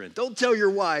children. Don't tell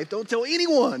your wife. Don't tell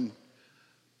anyone.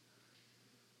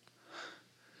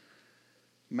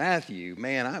 Matthew,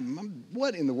 man,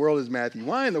 what in the world is Matthew?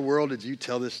 Why in the world did you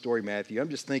tell this story, Matthew? I'm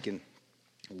just thinking,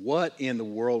 what in the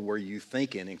world were you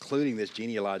thinking, including this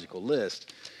genealogical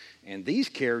list? And these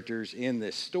characters in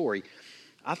this story,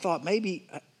 I thought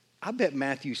I bet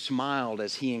Matthew smiled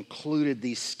as he included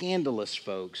these scandalous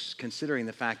folks, considering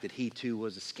the fact that he too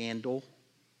was a scandal.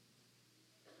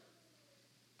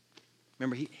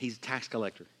 Remember, he's a tax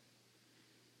collector,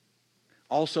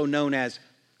 also known as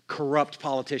corrupt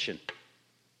politician.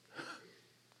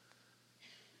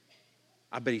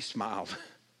 I bet he smiled.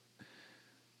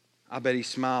 I bet he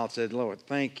smiled and said, Lord,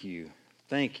 thank you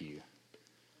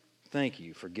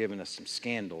for giving us some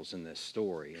scandals in this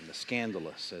story. And the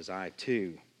scandalous, says I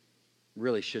too,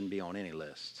 really shouldn't be on any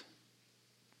list.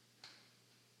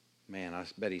 Man, I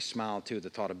bet he smiled too at the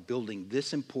thought of building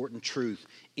this important truth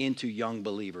into young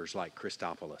believers like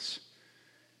Christophilus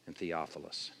and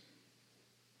Theophilus.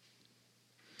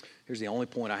 Here's the only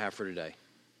point I have for today.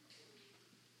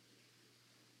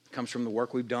 It comes from the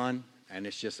work we've done, and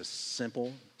it's just a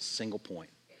simple, single point.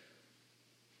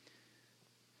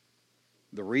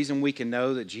 The reason we can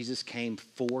know that Jesus came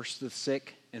for the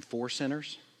sick and for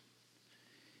sinners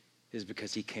is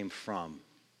because he came from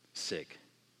sick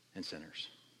and sinners.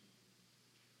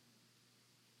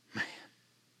 Man,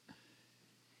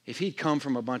 if he'd come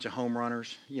from a bunch of home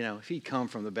runners, if he'd come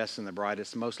from the best and the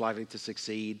brightest, most likely to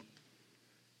succeed,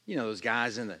 those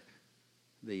guys in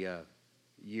the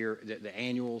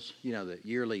annuals, the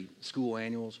yearly school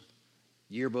annuals,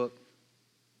 yearbook,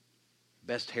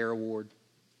 best hair award.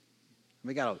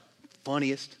 We got a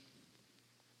funniest.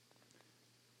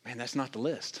 Man, that's not the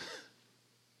list.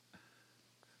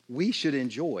 We should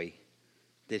enjoy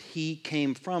that he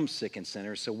came from sick and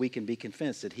sinners, so we can be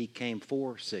convinced that he came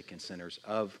for sick and sinners,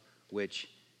 of which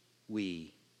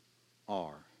we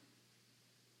are.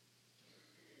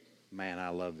 Man, I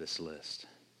love this list.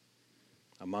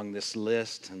 Among this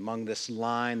list, among this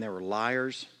line, there were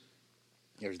liars.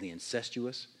 There's the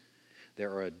incestuous.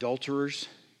 There are adulterers.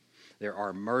 There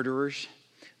are murderers.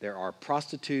 There are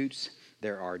prostitutes.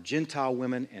 There are Gentile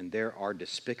women. And there are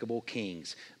despicable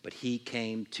kings. But he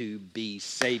came to be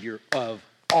Savior of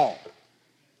all.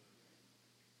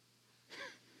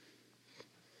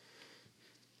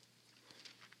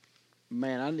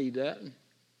 Man, I need that.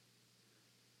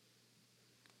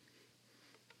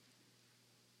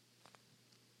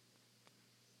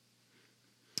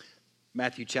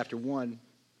 Matthew chapter 1,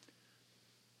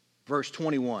 verse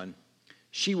 21.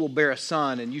 She will bear a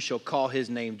son, and you shall call his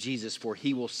name Jesus, for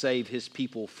he will save his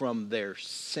people from their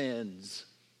sins.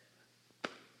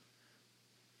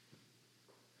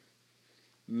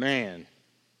 Man,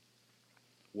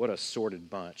 what a sordid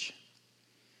bunch.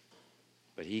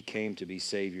 But he came to be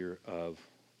Savior of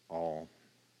all.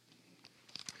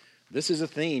 This is a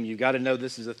theme. You've got to know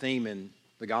this is a theme in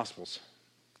the Gospels.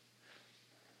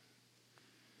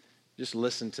 Just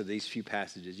listen to these few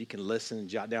passages. You can listen and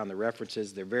jot down the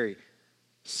references. They're very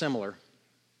similar,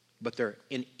 but they're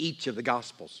in each of the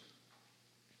Gospels.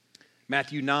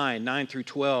 Matthew 9 through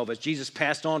 12. As Jesus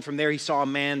passed on from there, he saw a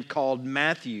man called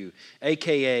Matthew,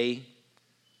 a.k.a.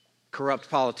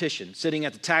 corrupt politician, sitting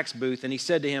at the tax booth, and he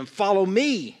said to him, "Follow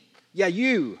me." Yeah,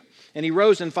 you. And he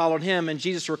rose and followed him, and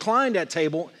Jesus reclined at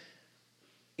table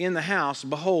in the house.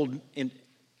 Behold,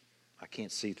 I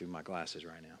can't see through my glasses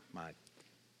right now.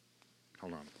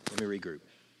 Hold on, let me regroup.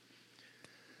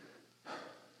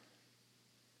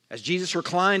 As Jesus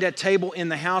reclined at table in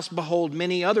the house, behold,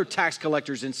 many other tax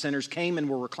collectors and sinners came and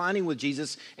were reclining with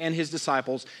Jesus and his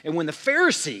disciples. And when the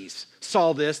Pharisees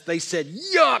saw this, they said,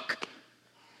 "Yuck!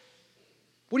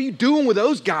 What are you doing with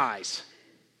those guys?"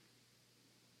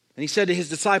 And he said to his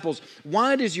disciples,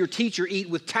 "Why does your teacher eat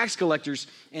with tax collectors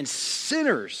and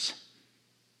sinners?"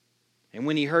 And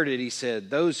when he heard it, he said,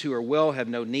 "Those who are well have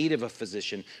no need of a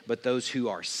physician, but those who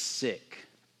are sick.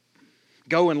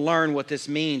 Go and learn what this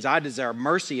means. I desire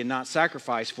mercy and not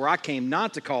sacrifice, for I came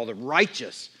not to call the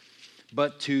righteous,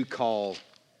 but to call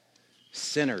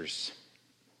sinners."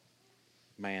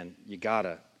 Man, you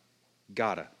gotta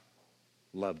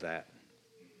love that.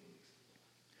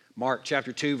 Mark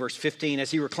chapter 2, verse 15,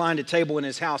 as he reclined at table in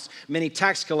his house, many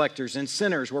tax collectors and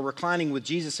sinners were reclining with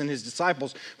Jesus and his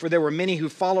disciples, for there were many who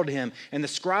followed him. And the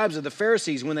scribes of the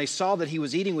Pharisees, when they saw that he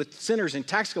was eating with sinners and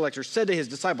tax collectors, said to his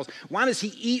disciples, "Why does he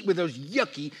eat with those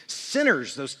yucky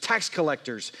sinners, those tax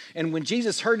collectors?" And when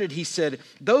Jesus heard it, he said,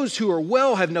 "Those who are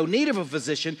well have no need of a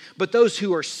physician, but those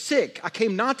who are sick. I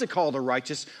came not to call the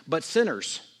righteous, but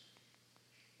sinners."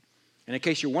 And in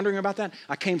case you're wondering about that,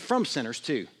 I came from sinners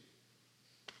too.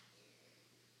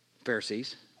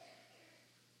 Pharisees.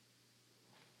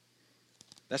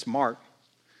 That's Mark.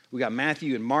 We got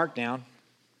Matthew and Mark down.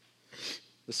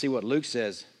 Let's see what Luke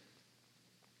says.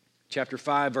 Chapter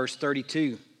 5, verse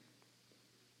 32.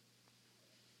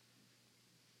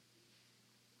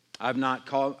 I have not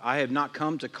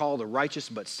come to call the righteous,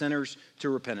 but sinners to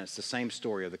repentance. The same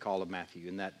story of the call of Matthew.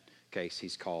 In that case,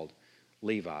 he's called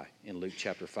Levi in Luke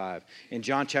chapter 5. In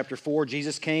John chapter 4,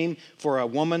 Jesus came for a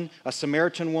woman, a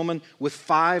Samaritan woman, with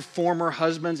 5 former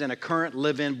husbands and a current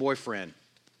live-in boyfriend.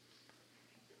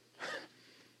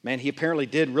 Man, he apparently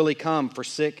did really come for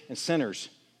sick and sinners.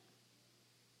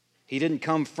 He didn't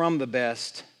come from the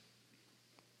best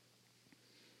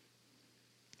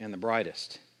and the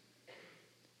brightest.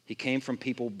 He came from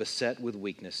people beset with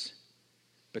weakness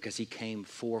because he came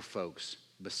for folks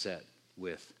beset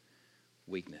with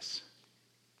weakness.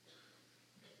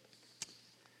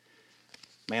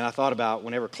 Man, I thought about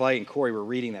whenever Clay and Corey were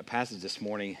reading that passage this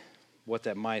morning, what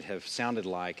that might have sounded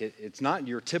like. It's not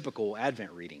your typical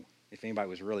Advent reading, if anybody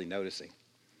was really noticing.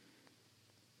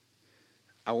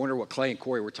 I wonder what Clay and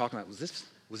Corey were talking about. Was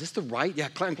this the right? Yeah,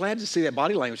 I'm glad to see that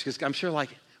body language, because I'm sure,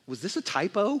 was this a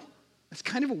typo? That's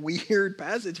kind of a weird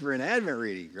passage for an Advent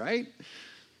reading, right?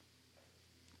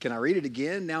 Can I read it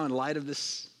again now in light of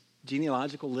this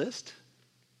genealogical list?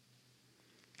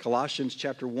 Colossians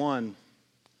chapter 1.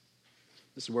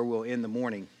 This is where we'll end the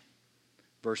morning.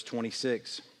 Verse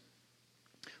 26.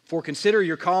 "For consider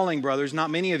your calling, brothers. Not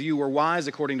many of you were wise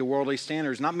according to worldly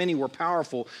standards. Not many were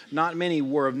powerful. Not many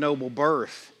were of noble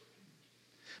birth.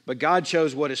 But God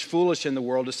chose what is foolish in the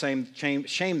world to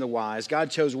shame the wise. God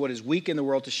chose what is weak in the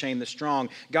world to shame the strong.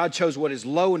 God chose what is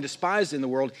low and despised in the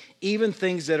world, even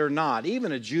things that are not,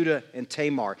 even a Judah and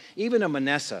Tamar, even a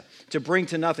Manasseh, to bring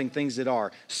to nothing things that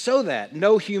are, so that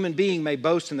no human being may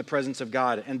boast in the presence of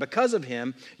God. And because of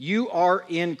him, you are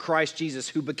in Christ Jesus,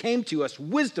 who became to us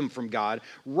wisdom from God,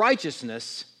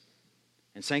 righteousness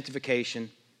and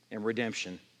sanctification and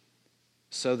redemption,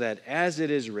 so that as it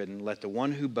is written, let the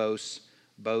one who boasts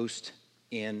boast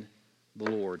in the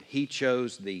Lord. He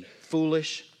chose the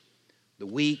foolish, the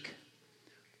weak,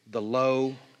 the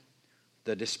low,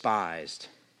 the despised.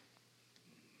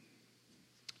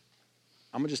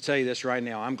 I'm going to just tell you this right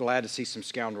now. I'm glad to see some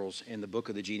scoundrels in the book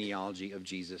of the genealogy of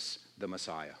Jesus, the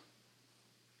Messiah.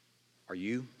 Are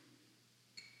you?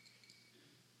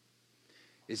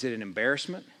 Is it an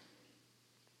embarrassment?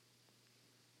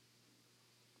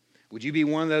 Would you be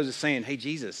one of those that's saying, hey,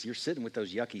 Jesus, you're sitting with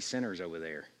those yucky sinners over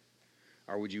there?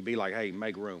 Or would you be like, hey,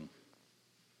 make room,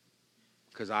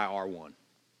 because I are one?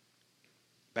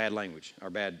 Bad language or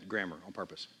bad grammar on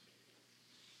purpose.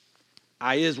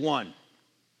 I is one.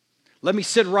 Let me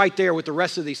sit right there with the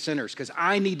rest of these sinners, because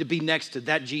I need to be next to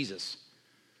that Jesus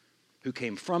who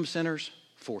came from sinners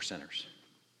for sinners.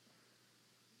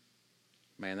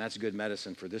 Man, that's good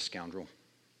medicine for this scoundrel.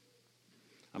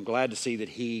 I'm glad to see that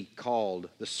he called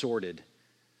the sordid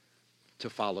to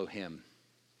follow him.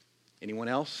 Anyone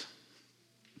else?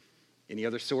 Any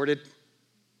other sordid?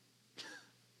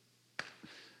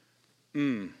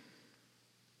 He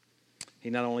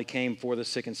not only came for the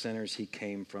sick and sinners, he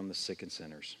came from the sick and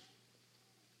sinners.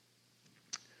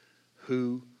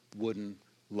 Who wouldn't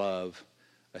love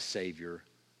a Savior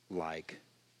like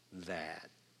that?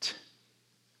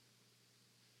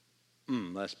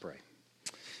 Let's pray.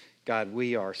 God,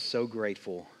 we are so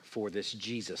grateful for this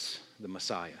Jesus, the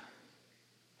Messiah.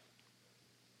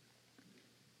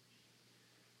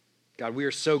 God, we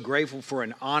are so grateful for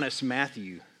an honest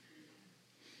Matthew.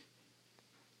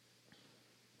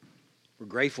 We're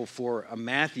grateful for a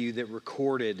Matthew that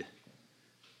recorded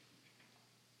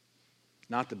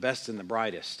not the best and the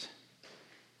brightest,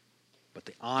 but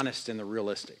the honest and the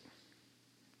realistic.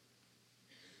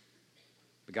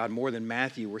 But God, more than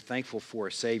Matthew, we're thankful for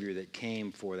a Savior that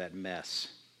came for that mess,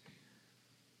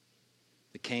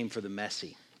 that came for the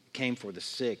messy, that came for the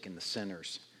sick and the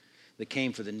sinners, that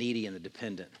came for the needy and the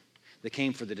dependent, that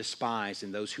came for the despised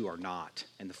and those who are not,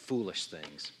 and the foolish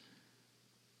things.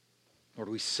 Lord,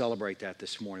 we celebrate that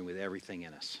this morning with everything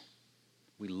in us.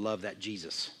 We love that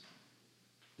Jesus.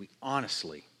 We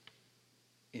honestly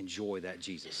enjoy that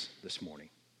Jesus this morning.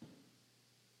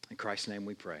 In Christ's name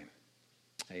we pray.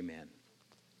 Amen.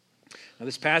 Now,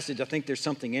 this passage, I think there's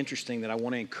something interesting that I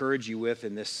want to encourage you with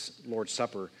in this Lord's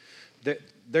Supper.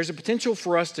 There's a potential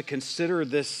for us to consider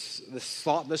this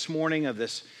thought this morning of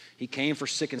this, he came for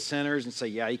sick and sinners, and say,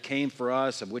 yeah, he came for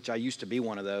us, of which I used to be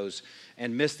one of those,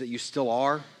 and miss that you still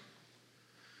are.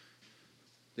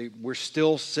 We're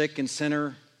still sick and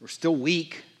sinner. We're still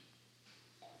weak.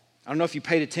 I don't know if you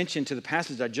paid attention to the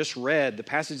passage I just read, the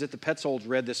passage that the Petzold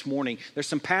read this morning. There's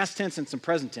some past tense and some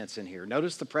present tense in here.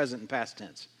 Notice the present and past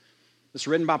tense. It's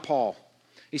written by Paul.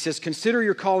 He says, consider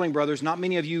your calling, brothers. Not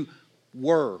many of you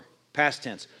were, past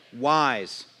tense,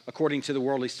 wise according to the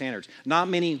worldly standards. Not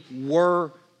many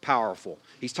were powerful.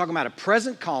 He's talking about a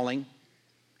present calling.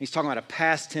 He's talking about a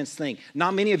past tense thing.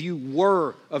 Not many of you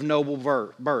were of noble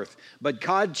birth, but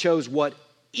God chose what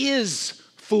is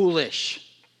foolish.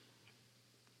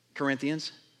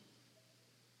 Corinthians.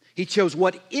 He chose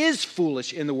what is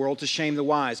foolish in the world to shame the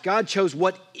wise. God chose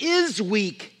what is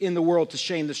weak in the world to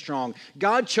shame the strong.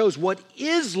 God chose what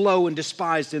is low and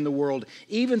despised in the world,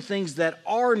 even things that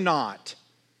are not,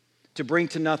 to bring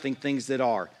to nothing things that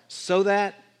are, so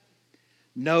that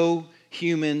no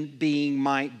human being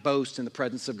might boast in the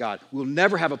presence of God. We'll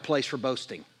never have a place for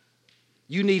boasting.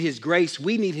 You need His grace.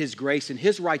 We need His grace and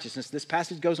His righteousness. This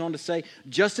passage goes on to say,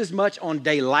 just as much on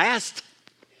day last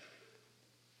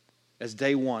as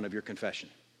day one of your confession.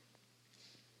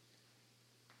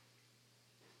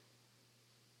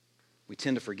 We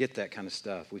tend to forget that kind of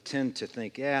stuff. We tend to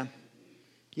think, yeah,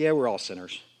 we're all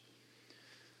sinners,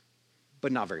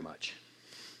 but not very much.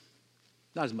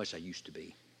 Not as much as I used to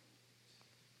be.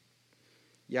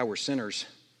 Yeah, we're sinners,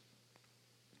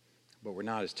 but we're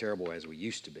not as terrible as we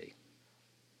used to be.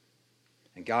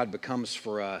 And God becomes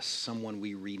for us someone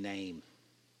we rename.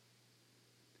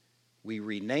 We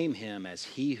rename Him as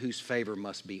He whose favor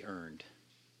must be earned.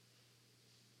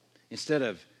 Instead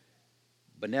of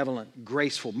benevolent,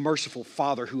 graceful, merciful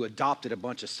Father who adopted a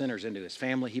bunch of sinners into His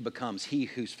family, He becomes He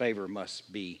whose favor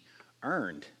must be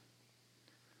earned.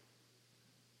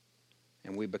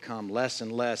 And we become less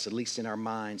and less, at least in our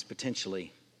minds,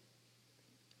 potentially,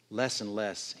 less and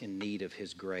less in need of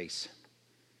his grace.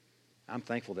 I'm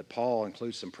thankful that Paul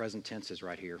includes some present tenses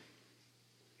right here.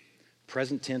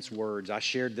 Present tense words. I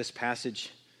shared this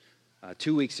passage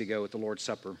 2 weeks ago at the Lord's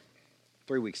Supper,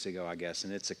 3 weeks ago, I guess,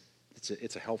 and it's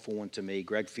a helpful one to me.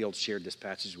 Greg Fields shared this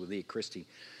passage with Leah Christie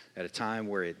at a time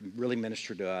where it really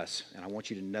ministered to us, and I want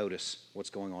you to notice what's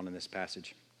going on in this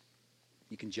passage.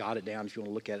 You can jot it down if you want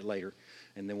to look at it later,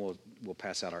 and then we'll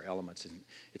pass out our elements. And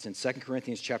it's in 2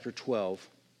 Corinthians chapter 12,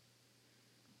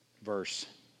 verse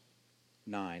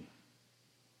 9.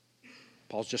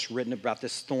 Paul's just written about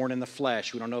this thorn in the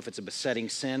flesh. We don't know if it's a besetting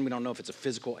sin. We don't know if it's a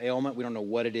physical ailment. We don't know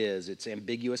what it is. It's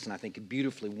ambiguous, and I think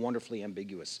beautifully, wonderfully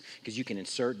ambiguous, because you can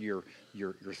insert your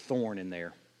thorn in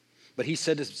there. But he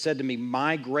said to me,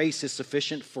 my grace is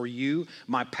sufficient for you.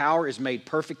 My power is made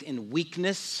perfect in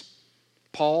weakness.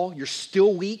 Paul, you're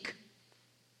still weak.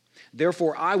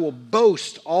 Therefore, I will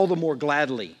boast all the more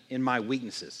gladly in my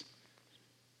weaknesses.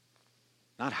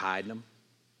 Not hiding them.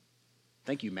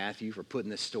 Thank you, Matthew, for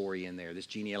putting this story in there, this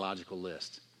genealogical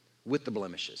list, with the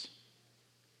blemishes,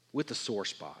 with the sore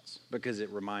spots, because it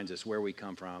reminds us where we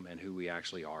come from and who we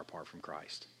actually are apart from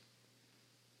Christ.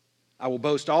 I will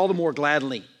boast all the more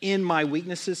gladly in my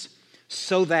weaknesses,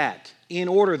 so that, in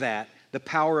order that, the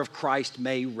power of Christ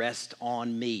may rest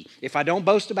on me. If I don't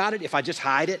boast about it, if I just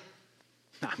hide it,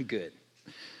 I'm good.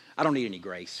 I don't need any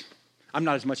grace. I'm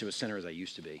not as much of a sinner as I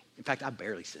used to be. In fact, I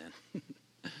barely sin.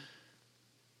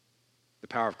 The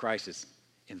power of Christ is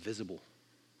invisible.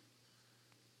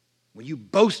 When you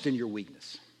boast in your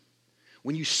weakness,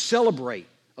 when you celebrate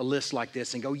a list like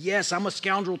this and go, yes, I'm a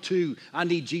scoundrel too. I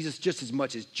need Jesus just as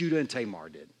much as Judah and Tamar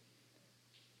did.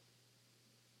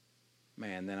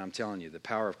 Man, then I'm telling you, the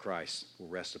power of Christ will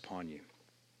rest upon you.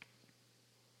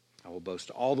 I will boast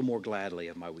all the more gladly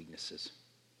of my weaknesses,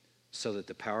 so that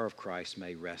the power of Christ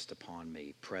may rest upon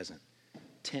me. Present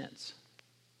tense.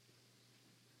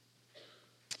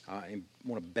 I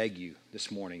want to beg you this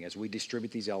morning, as we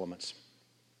distribute these elements,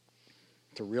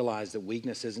 to realize that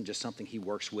weakness isn't just something he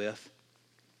works with.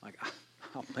 Like,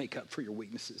 I'll make up for your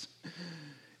weaknesses.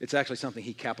 It's actually something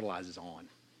he capitalizes on.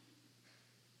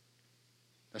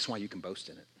 That's why you can boast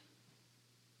in it.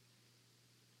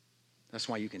 That's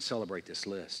why you can celebrate this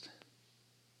list.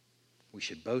 We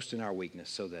should boast in our weakness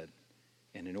so that,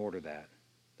 and in order that,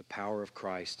 the power of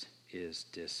Christ is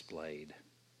displayed.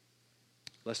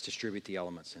 Let's distribute the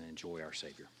elements and enjoy our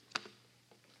Savior.